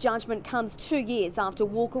 Today's judgment comes 2 years after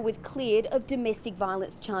Walker was cleared of domestic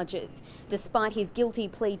violence charges. Despite his guilty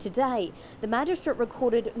plea today, the magistrate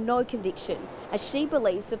recorded no conviction, as she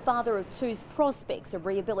believes the father of 2's prospects of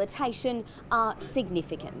rehabilitation are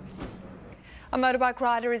significant. A motorbike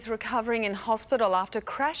rider is recovering in hospital after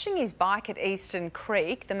crashing his bike at Eastern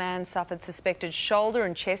Creek. The man suffered suspected shoulder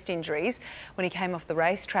and chest injuries when he came off the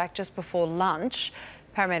racetrack just before lunch.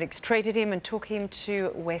 Paramedics treated him and took him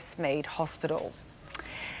to Westmead Hospital.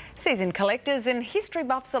 Season collectors and history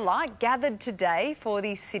buffs alike gathered today for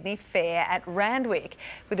the Sydney Fair at Randwick.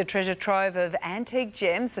 With a treasure trove of antique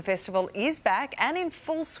gems, the festival is back and in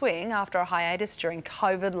full swing after a hiatus during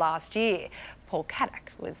COVID last year. Paul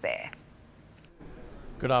Caddock was there.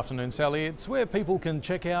 Good afternoon, Sally. It's where people can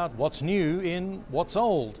check out what's new in what's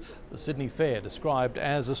old. The Sydney Fair, described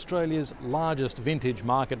as Australia's largest vintage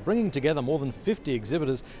market, bringing together more than 50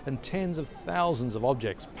 exhibitors and tens of thousands of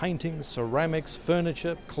objects, paintings, ceramics,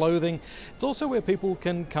 furniture, clothing. It's also where people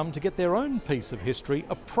can come to get their own piece of history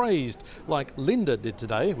appraised, like Linda did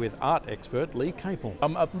today with art expert Lee Capel.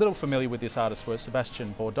 I'm a little familiar with this artist's work,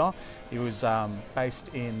 Sebastian Bourdon. He was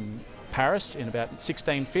based in Paris in about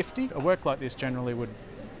 1650. A work like this generally would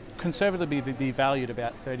conservatively be valued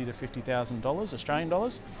about $30,000 to $50,000 Australian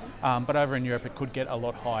dollars, but over in Europe it could get a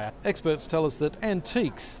lot higher. Experts tell us that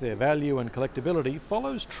antiques, their value and collectability,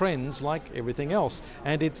 follows trends like everything else,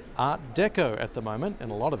 and it's Art Deco at the moment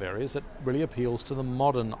in a lot of areas that really appeals to the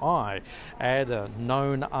modern eye. Add a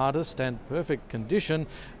known artist and perfect condition,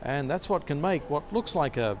 and that's what can make what looks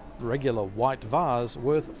like a regular white vase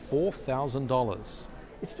worth $4,000.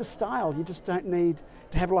 It's just style. You just don't need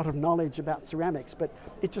to have a lot of knowledge about ceramics, but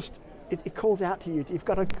it calls out to you. You've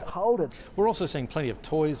got to hold it. We're also seeing plenty of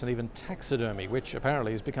toys and even taxidermy, which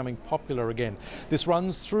apparently is becoming popular again. This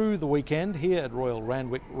runs through the weekend here at Royal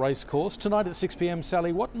Randwick Racecourse. Tonight at 6 p.m,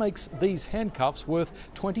 Sally, what makes these handcuffs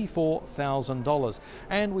worth $24,000?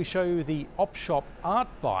 And we show you the op shop art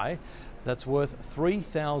buy that's worth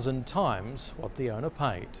 3,000 times what the owner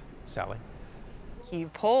paid. Sally. Thank you,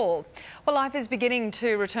 Paul. Well, life is beginning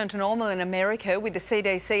to return to normal in America, with the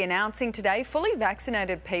CDC announcing today fully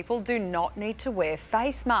vaccinated people do not need to wear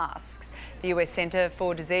face masks. The US Centre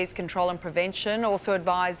for Disease Control and Prevention also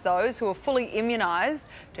advised those who are fully immunised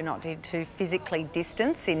do not need to physically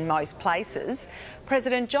distance in most places.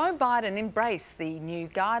 President Joe Biden embraced the new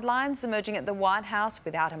guidelines emerging at the White House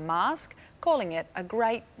without a mask, calling it a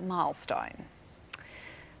great milestone.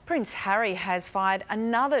 Prince Harry has fired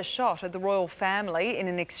another shot at the royal family in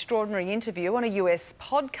an extraordinary interview on a US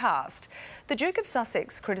podcast. The Duke of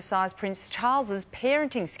Sussex criticised Prince Charles's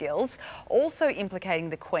parenting skills, also implicating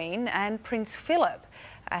the Queen and Prince Philip.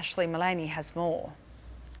 Ashley Mullaney has more.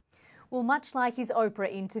 Well, much like his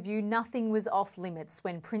Oprah interview, nothing was off limits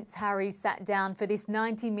when Prince Harry sat down for this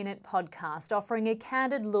 90-minute podcast, offering a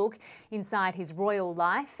candid look inside his royal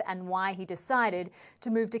life and why he decided to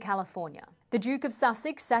move to California. The Duke of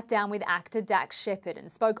Sussex sat down with actor Dax Shepard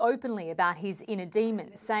and spoke openly about his inner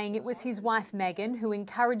demons, saying it was his wife Meghan who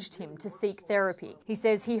encouraged him to seek therapy. He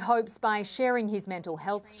says he hopes by sharing his mental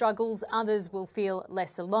health struggles, others will feel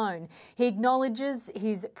less alone. He acknowledges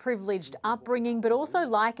his privileged upbringing, but also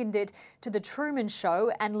likened it to The Truman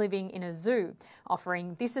Show and living in a zoo,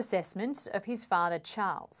 offering this assessment of his father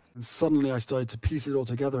Charles. And suddenly I started to piece it all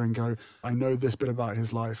together and go, I know this bit about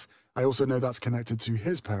his life, I also know that's connected to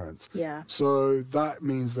his parents. Yeah. So that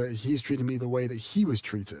means that he's treating me the way that he was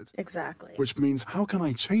treated. Exactly. Which means, how can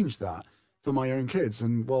I change that for my own kids?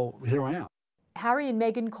 And, well, here I am. Harry and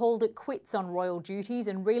Meghan called it quits on royal duties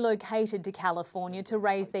and relocated to California to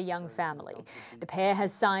raise their young family. The pair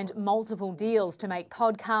has signed multiple deals to make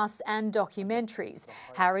podcasts and documentaries.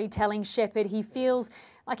 Harry telling Shepherd he feels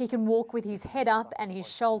like he can walk with his head up and his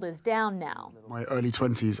shoulders down now. My early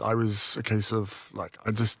 20s, I was a case of, like,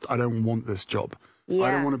 I don't want this job. Yeah.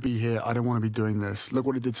 I don't want to be here. I don't want to be doing this. Look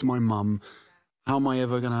what it did to my mum. How am I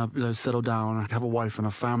ever going to settle down and have a wife and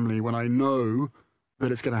a family when I know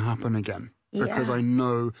that it's going to happen again? Because I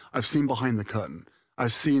know, I've seen behind the curtain.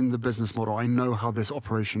 I've seen the business model. I know how this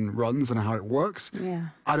operation runs and how it works. Yeah.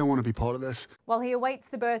 I don't want to be part of this. While he awaits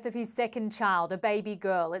the birth of his second child, a baby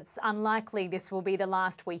girl, it's unlikely this will be the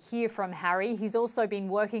last we hear from Harry. He's also been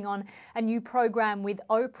working on a new program with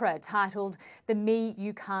Oprah titled The Me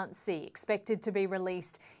You Can't See, expected to be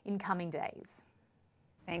released in coming days.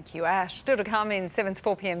 Thank you, Ash. Still to come in 7's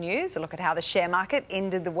 4pm news, a look at how the share market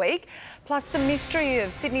ended the week, plus the mystery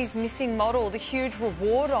of Sydney's missing model, the huge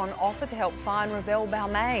reward on offer to help find Ravel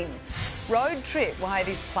Balmain. Road trip, why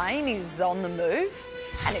this plane is on the move,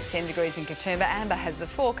 and it's 10 degrees in Katoomba. Amber has the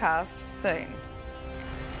forecast soon.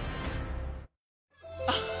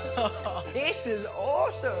 This is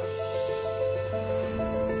awesome.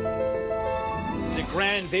 The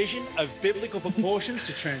grand vision of biblical proportions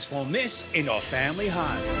to transform this into a family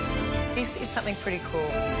home. This is something pretty cool.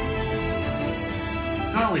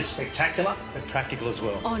 Not only spectacular, but practical as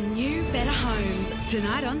well. On New Better Homes,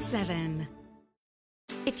 tonight on 7.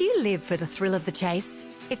 If you live for the thrill of the chase,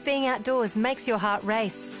 if being outdoors makes your heart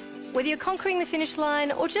race, whether you're conquering the finish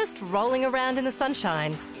line or just rolling around in the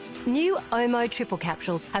sunshine, new Omo Triple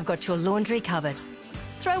Capsules have got your laundry covered.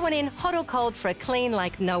 Throw one in hot or cold for a clean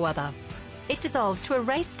like no other. It dissolves to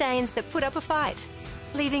erase stains that put up a fight,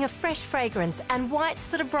 leaving a fresh fragrance and whites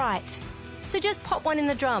that are bright. So just pop one in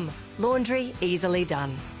the drum. Laundry easily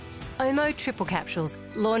done. Omo Triple Capsules.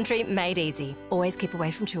 Laundry made easy. Always keep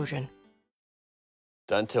away from children.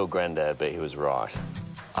 Don't tell Grandad, but he was right.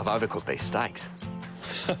 I've overcooked these steaks.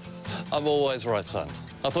 I'm always right, son.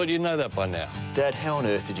 I thought you'd know that by now. Dad, how on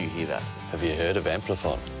earth did you hear that? Have you heard of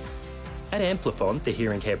Amplifon? At Amplifon, the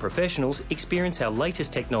hearing care professionals, experience our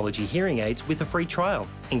latest technology hearing aids with a free trial,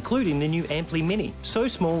 including the new Ampli Mini. So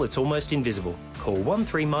small it's almost invisible. Call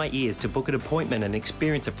 13MyEars to book an appointment and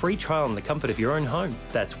experience a free trial in the comfort of your own home.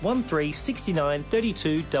 That's 13 69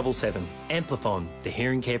 32 77. Amplifon, the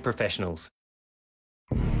hearing care professionals.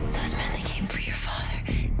 Those men that came for your father.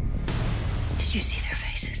 Did you see their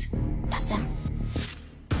faces? That's them.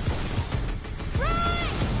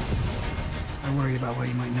 I'm worried about what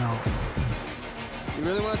he might know. You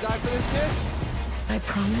really want to die for this kid? I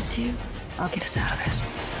promise you, I'll get us out of this.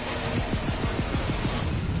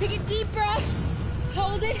 Take a deep breath,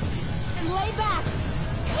 hold it, and lay back.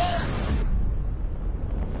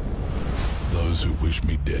 Those who wish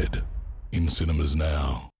me dead, in cinemas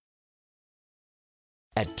now.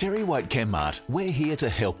 At Terry White Chemmart, we're here to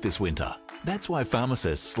help this winter. That's why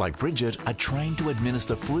pharmacists like Bridget are trained to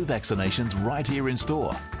administer flu vaccinations right here in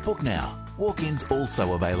store. Book now. Walk-ins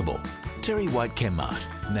also available. Terry White Chemmart.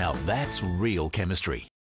 Now that's real chemistry.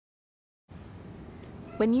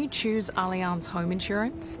 When you choose Allianz Home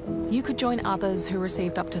Insurance, you could join others who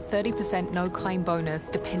received up to 30% no-claim bonus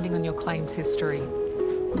depending on your claims history.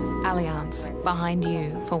 Allianz, behind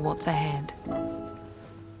you for what's ahead.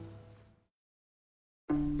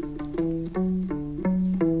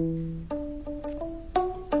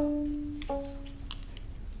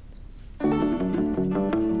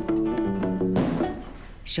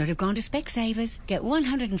 Should have gone to Specsavers. Get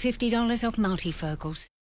 $150 off multifocals.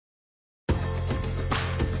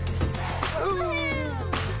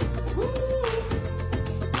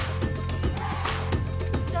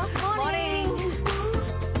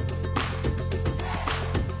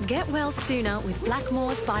 Get well sooner with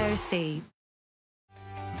Blackmore's BioC.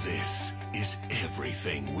 This is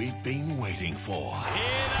everything we've been waiting for.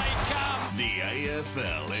 Here they come! The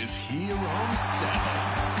AFL is here on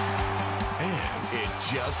 7. And it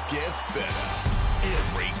just gets better.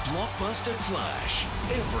 Every blockbuster clash,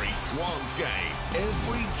 every Swans game,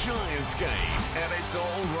 every Giants game, and it's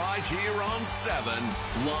all right here on 7,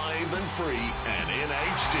 live and free and in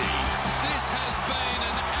HD. This has been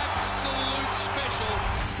an absolute special.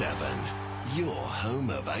 7, your home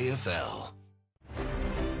of AFL.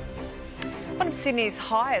 One of Sydney's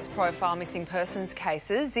highest profile missing persons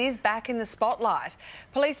cases is back in the spotlight.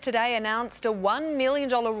 Police today announced a $1 million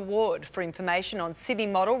reward for information on Sydney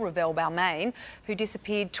model Ravel Balmain, who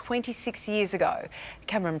disappeared 26 years ago.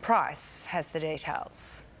 Cameron Price has the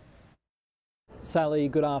details. Sally,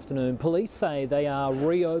 good afternoon. Police say they are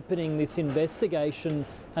reopening this investigation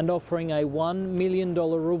and offering a $1 million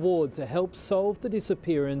reward to help solve the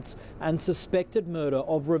disappearance and suspected murder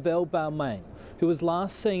of Ravel Balmain, who was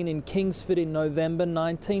last seen in Kingsford in November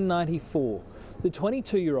 1994. The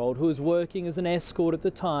 22-year-old, who was working as an escort at the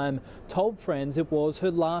time, told friends it was her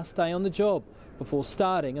last day on the job before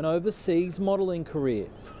starting an overseas modelling career.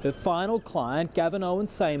 Her final client, Gavin Owen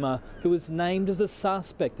Samer, who was named as a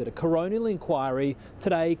suspect at a coronial inquiry,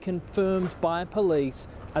 today confirmed by police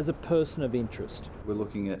as a person of interest. We're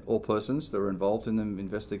looking at all persons that were involved in the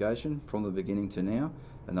investigation from the beginning to now,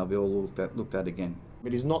 and they'll be all looked at again.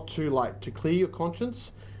 It is not too late to clear your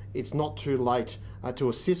conscience. It's not too late to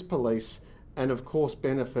assist police and of course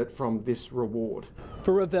benefit from this reward.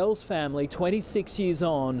 For Ravel's family, 26 years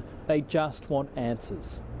on, they just want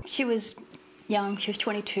answers. She was young, she was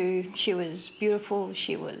 22, she was beautiful,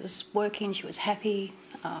 she was working, she was happy,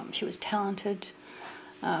 she was talented,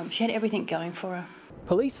 she had everything going for her.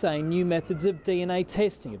 Police say new methods of DNA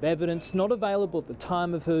testing of evidence not available at the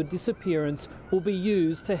time of her disappearance will be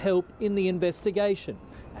used to help in the investigation,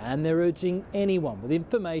 and they're urging anyone with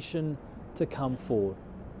information to come forward.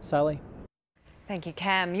 Sally? Thank you,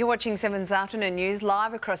 Cam. You're watching 7's Afternoon News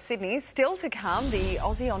live across Sydney. Still to come, the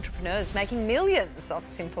Aussie entrepreneurs making millions off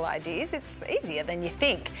simple ideas. It's easier than you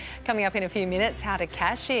think. Coming up in a few minutes, how to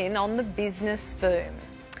cash in on the business boom.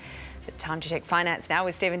 But time to check finance now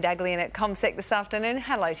with Stephen Daglian at CommSec this afternoon.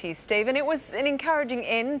 Hello to you, Stephen. It was an encouraging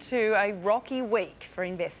end to a rocky week for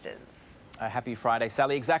investors. Happy Friday,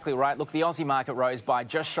 Sally. Exactly right. Look, the Aussie market rose by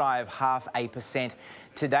just shy of 0.5%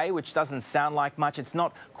 today, which doesn't sound like much. It's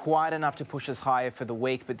not quite enough to push us higher for the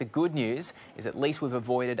week, but the good news is at least we've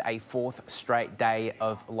avoided a fourth straight day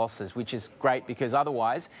of losses, which is great because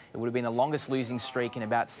otherwise it would have been the longest losing streak in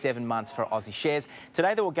about 7 months for Aussie shares.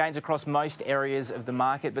 Today there were gains across most areas of the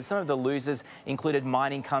market, but some of the losers included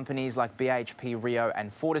mining companies like BHP, Rio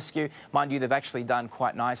and Fortescue. Mind you, they've actually done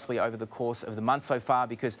quite nicely over the course of the month so far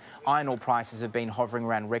because iron ore prices have been hovering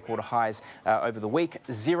around record highs over the week.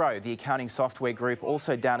 Xero, the accounting software group,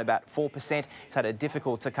 also down about 4%. It's had a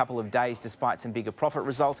difficult couple of days despite some bigger profit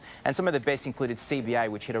results, and some of the best included CBA,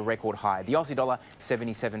 which hit a record high. The Aussie dollar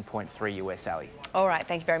 77.3 US, Sally. All right,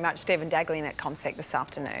 thank you very much, Stephen Daglian at CommSec this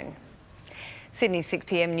afternoon. Sydney 6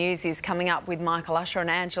 p.m. news is coming up with Michael Usher and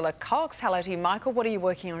Angela Cox. Hello to you, Michael. What are you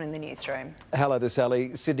working on in the newsroom? Hello there,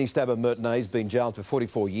 Sally. Sydney stabber Mertonay has been jailed for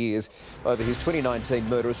 44 years over his 2019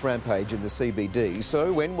 murderous rampage in the CBD.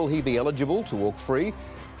 So when will he be eligible to walk free?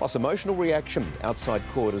 Plus emotional reaction outside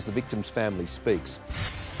court as the victim's family speaks.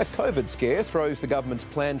 A COVID scare throws the government's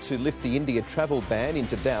plan to lift the India travel ban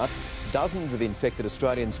into doubt. Dozens of infected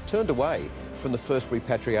Australians turned away from the first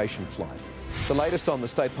repatriation flight. The latest on the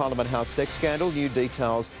State Parliament House sex scandal, new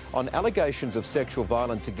details on allegations of sexual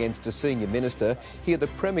violence against a senior minister. Hear the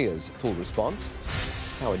Premier's full response.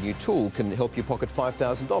 How a new tool can help you pocket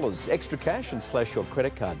 $5,000 extra cash and slash your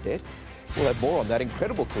credit card debt. We'll have more on that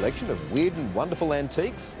incredible collection of weird and wonderful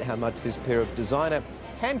antiques, how much this pair of designer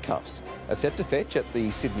handcuffs are set to fetch at the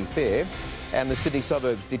Sydney Fair, and the Sydney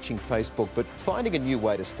suburbs ditching Facebook but finding a new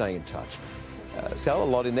way to stay in touch. Sal, a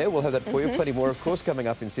lot in there. We'll have that for you. Plenty more, of course, coming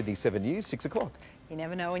up in Sydney 7 News, 6 o'clock. You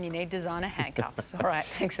never know when you need designer handcuffs. All right,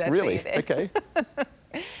 thanks for that. Really? Okay.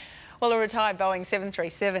 Well, a retired Boeing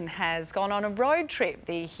 737 has gone on a road trip.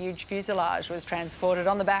 The huge fuselage was transported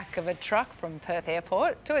on the back of a truck from Perth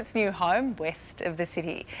Airport to its new home west of the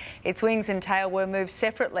city. Its wings and tail were moved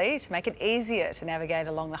separately to make it easier to navigate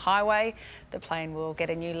along the highway. The plane will get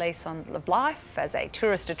a new lease on life as a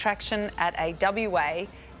tourist attraction at a WA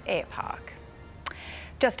air park.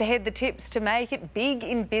 Just ahead, the tips to make it big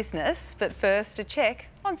in business, but first a check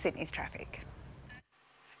on Sydney's traffic.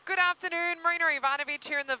 Good afternoon, Marina Ivanovic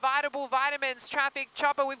here in the Vitable Vitamins traffic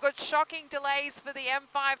chopper. We've got shocking delays for the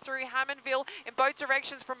M5 through Hammondville in both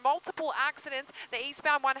directions from multiple accidents. The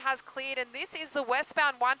eastbound one has cleared, and this is the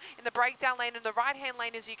westbound one in the breakdown lane and the right-hand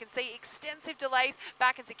lane. As you can see, extensive delays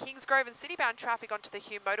back into Kingsgrove and citybound traffic onto the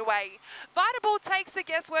Hume motorway. Vitable takes the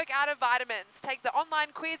guesswork out of vitamins. Take the online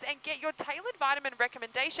quiz and get your tailored vitamin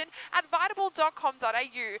recommendation at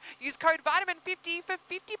vitable.com.au. Use code VITAMIN50 for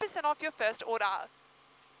 50% off your first order.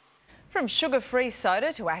 From sugar-free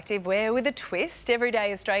soda to activewear with a twist,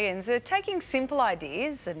 everyday Australians are taking simple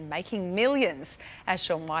ideas and making millions. As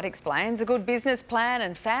Sean White explains, a good business plan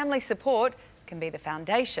and family support can be the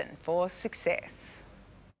foundation for success.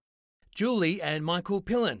 Julie and Michael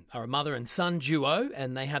Pillen are a mother and son duo,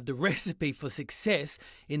 and they have the recipe for success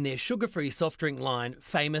in their sugar-free soft drink line,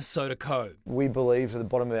 Famous Soda Co. We believe at the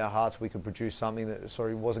bottom of our hearts we could produce something that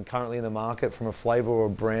wasn't currently in the market from a flavour or a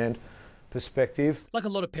brand perspective. Like a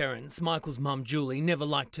lot of parents, Michael's mum Julie never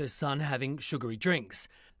liked her son having sugary drinks.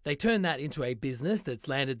 They turned that into a business that's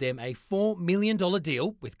landed them a $4 million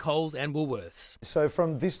deal with Coles and Woolworths. So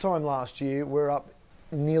from this time last year, we're up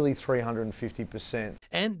nearly 350%.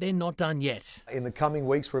 And they're not done yet. In the coming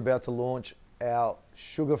weeks, we're about to launch our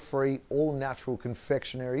sugar-free, all-natural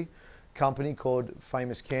confectionery company called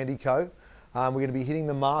Famous Candy Co. We're going to be hitting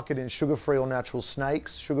the market in sugar-free all-natural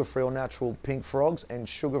snakes, sugar-free all-natural pink frogs and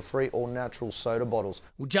sugar-free all-natural soda bottles.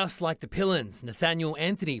 Well, just like the Pillans, Nathaniel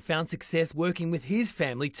Anthony found success working with his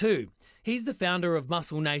family too. He's the founder of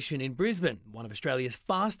Muscle Nation in Brisbane, one of Australia's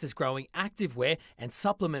fastest growing activewear and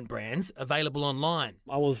supplement brands available online.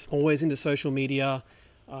 I was always into social media.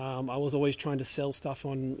 I was always trying to sell stuff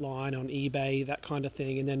online, on eBay, that kind of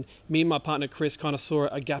thing. And then me and my partner Chris kind of saw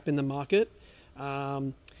a gap in the market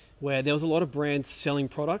where there was a lot of brands selling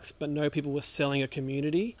products, but no people were selling a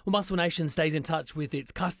community. Well, Muscle Nation stays in touch with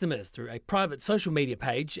its customers through a private social media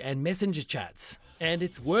page and messenger chats. And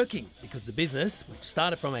it's working because the business, which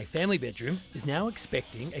started from a family bedroom, is now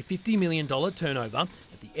expecting a $50 million turnover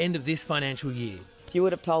at the end of this financial year. If you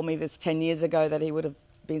would have told me this 10 years ago that he would have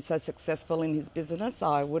been so successful in his business,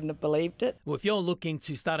 I wouldn't have believed it. Well, if you're looking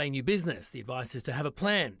to start a new business, the advice is to have a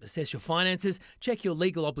plan, assess your finances, check your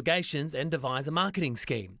legal obligations and devise a marketing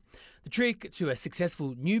scheme. The trick to a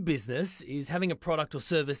successful new business is having a product or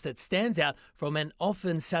service that stands out from an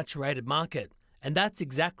often saturated market. And that's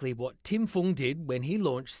exactly what Tim Fung did when he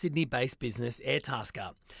launched Sydney-based business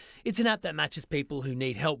Airtasker. It's an app that matches people who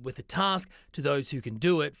need help with a task to those who can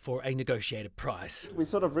do it for a negotiated price. We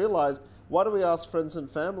sort of realised, why do we ask friends and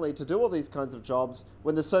family to do all these kinds of jobs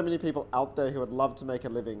when there's so many people out there who would love to make a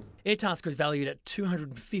living? Airtasker is valued at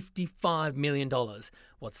 $255 million.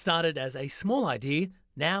 What started as a small idea,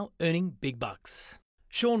 now earning big bucks.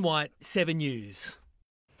 Sean White, 7 News.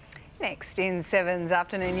 Next in 7's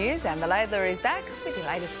afternoon news, Amber Laidler is back with your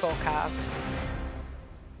latest forecast.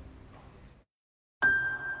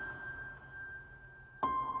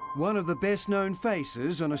 One of the best-known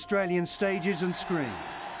faces on Australian stages and screen.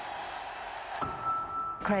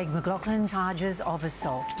 Craig McLaughlin charges of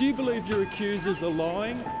assault. Do you believe your accusers are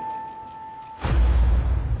lying?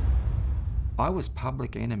 I was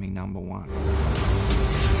public enemy number one.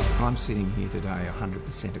 I'm sitting here today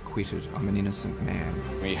 100% acquitted. I'm an innocent man.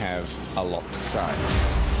 We have a lot to say.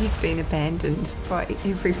 He's been abandoned by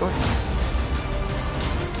everybody.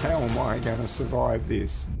 How am I going to survive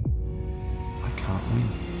this? I can't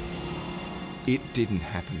win. It didn't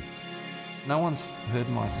happen. No one's heard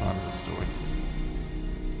my side of the story.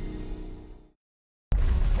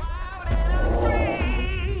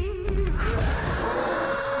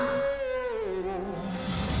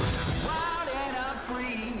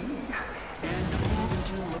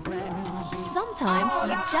 Sometimes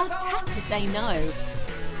you just have to say no.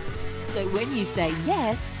 So when you say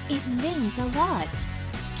yes, it means a lot.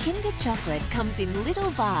 Kinder Chocolate comes in little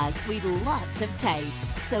bars with lots of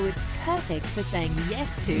taste, so it's perfect for saying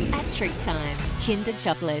yes to at treat time. Kinder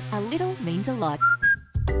Chocolate, a little means a lot.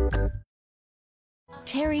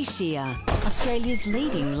 Terry Shear, Australia's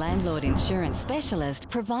leading landlord insurance specialist,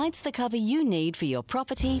 provides the cover you need for your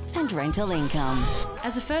property and rental income.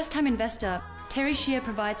 As a first-time investor, Terry Shear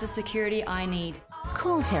provides the security I need.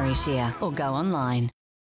 Call Terry Shear or go online.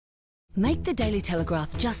 Make the Daily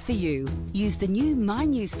Telegraph just for you. Use the new My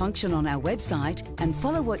News function on our website and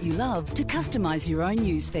follow what you love to customise your own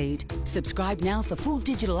news feed. Subscribe now for full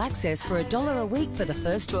digital access for $1 a week for the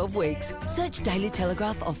first 12 weeks. Search Daily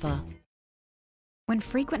Telegraph offer. When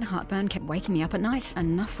frequent heartburn kept waking me up at night,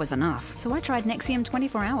 enough was enough. So I tried Nexium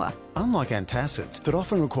 24-hour. Unlike antacids that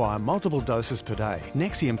often require multiple doses per day,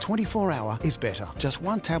 Nexium 24-hour is better. Just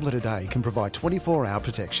one tablet a day can provide 24-hour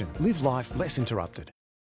protection. Live life less interrupted.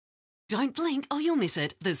 Don't blink or you'll miss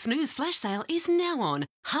it. The Snooze Flash Sale is now on.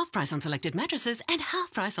 Half price on selected mattresses and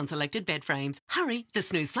half price on selected bed frames. Hurry, the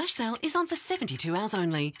Snooze Flash Sale is on for 72 hours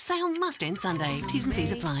only. Sale must end Sunday. T's and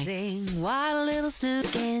C's apply. What a little snooze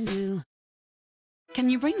can do. Can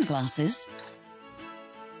you bring the glasses?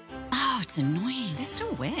 Oh, it's annoying. They're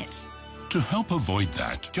still wet. To help avoid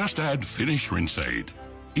that, just add Finish Rinse-Aid.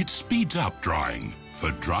 It speeds up drying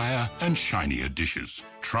for drier and shinier dishes.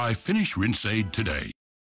 Try Finish Rinse-Aid today.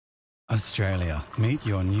 Australia, meet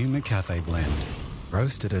your new McCafe blend.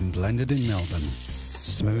 Roasted and blended in Melbourne.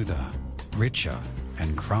 Smoother, richer,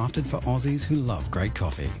 and crafted for Aussies who love great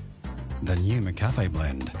coffee. The new McCafe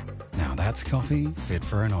blend. Now that's coffee fit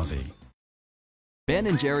for an Aussie.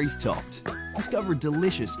 Ben & Jerry's Topped. Discover a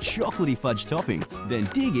delicious chocolatey fudge topping, then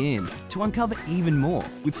dig in to uncover even more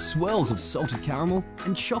with swirls of salted caramel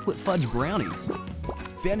and chocolate fudge brownies.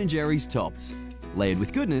 Ben & Jerry's Topped. Layered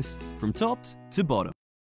with goodness from top to bottom.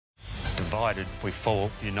 Divided we fall,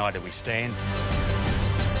 united we stand.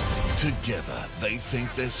 Together, they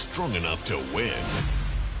think they're strong enough to win.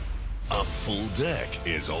 A full deck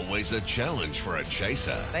is always a challenge for a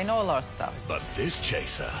chaser. They know a lot of stuff. But this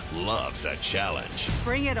chaser loves a challenge.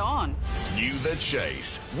 Bring it on. New The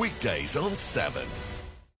Chase, weekdays on 7.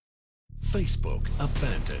 Facebook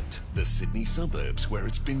abandoned. The Sydney suburbs where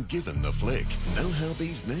it's been given the flick. Know how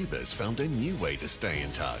these neighbours found a new way to stay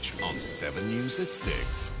in touch on 7 News at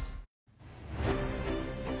 6.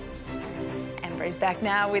 Amber's back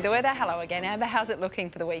now with the weather. Hello again, Amber. How's it looking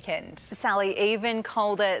for the weekend? Sally, even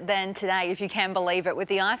colder than today, if you can believe it, with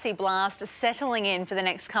the icy blast settling in for the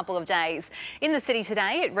next couple of days. In the city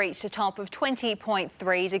today, it reached a top of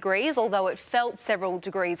 20.3 degrees, although it felt several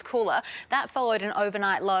degrees cooler. That followed an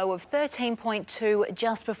overnight low of 13.2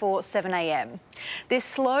 just before 7 a.m. This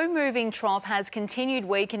slow-moving trough has continued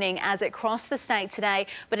weakening as it crossed the state today,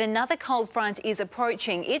 but another cold front is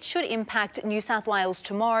approaching. It should impact New South Wales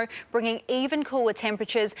tomorrow, bringing even cooler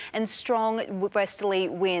temperatures and strong westerly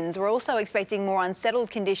winds. We're also expecting more unsettled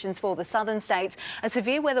conditions for the southern states. A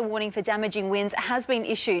severe weather warning for damaging winds has been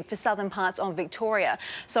issued for southern parts of Victoria.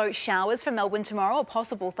 So showers for Melbourne tomorrow, a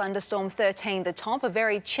possible thunderstorm 13 the top, a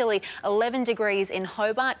very chilly 11 degrees in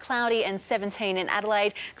Hobart, cloudy and 17 in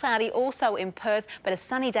Adelaide, cloudy also in Perth, but a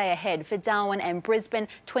sunny day ahead for Darwin and Brisbane,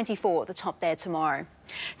 24 the top there tomorrow.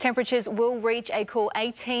 Temperatures will reach a cool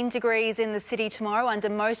 18 degrees in the city tomorrow under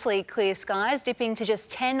mostly clear skies, dipping to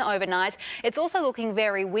just 10 overnight. It's also looking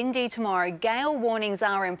very windy tomorrow. Gale warnings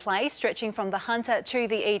are in place, stretching from the Hunter to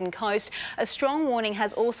the Eden coast. A strong warning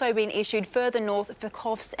has also been issued further north for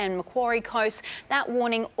Coffs and Macquarie coast. That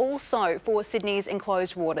warning also for Sydney's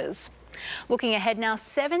enclosed waters. Looking ahead now,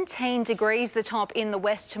 17 degrees the top in the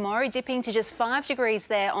west tomorrow, dipping to just 5 degrees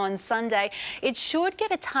there on Sunday. It should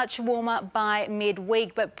get a touch warmer by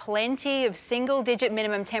midweek, but plenty of single-digit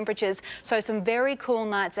minimum temperatures, so some very cool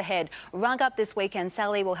nights ahead. Rug up this weekend.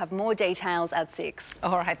 Sally will have more details at 6.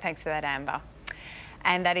 All right, thanks for that, Amber.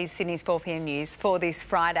 And that is Sydney's 4 p.m. news for this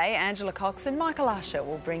Friday. Angela Cox and Michael Usher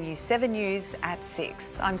will bring you 7 News at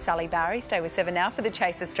 6. I'm Sally Bowrey. Stay with 7 now for The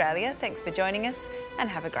Chase Australia. Thanks for joining us and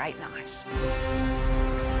have a great night.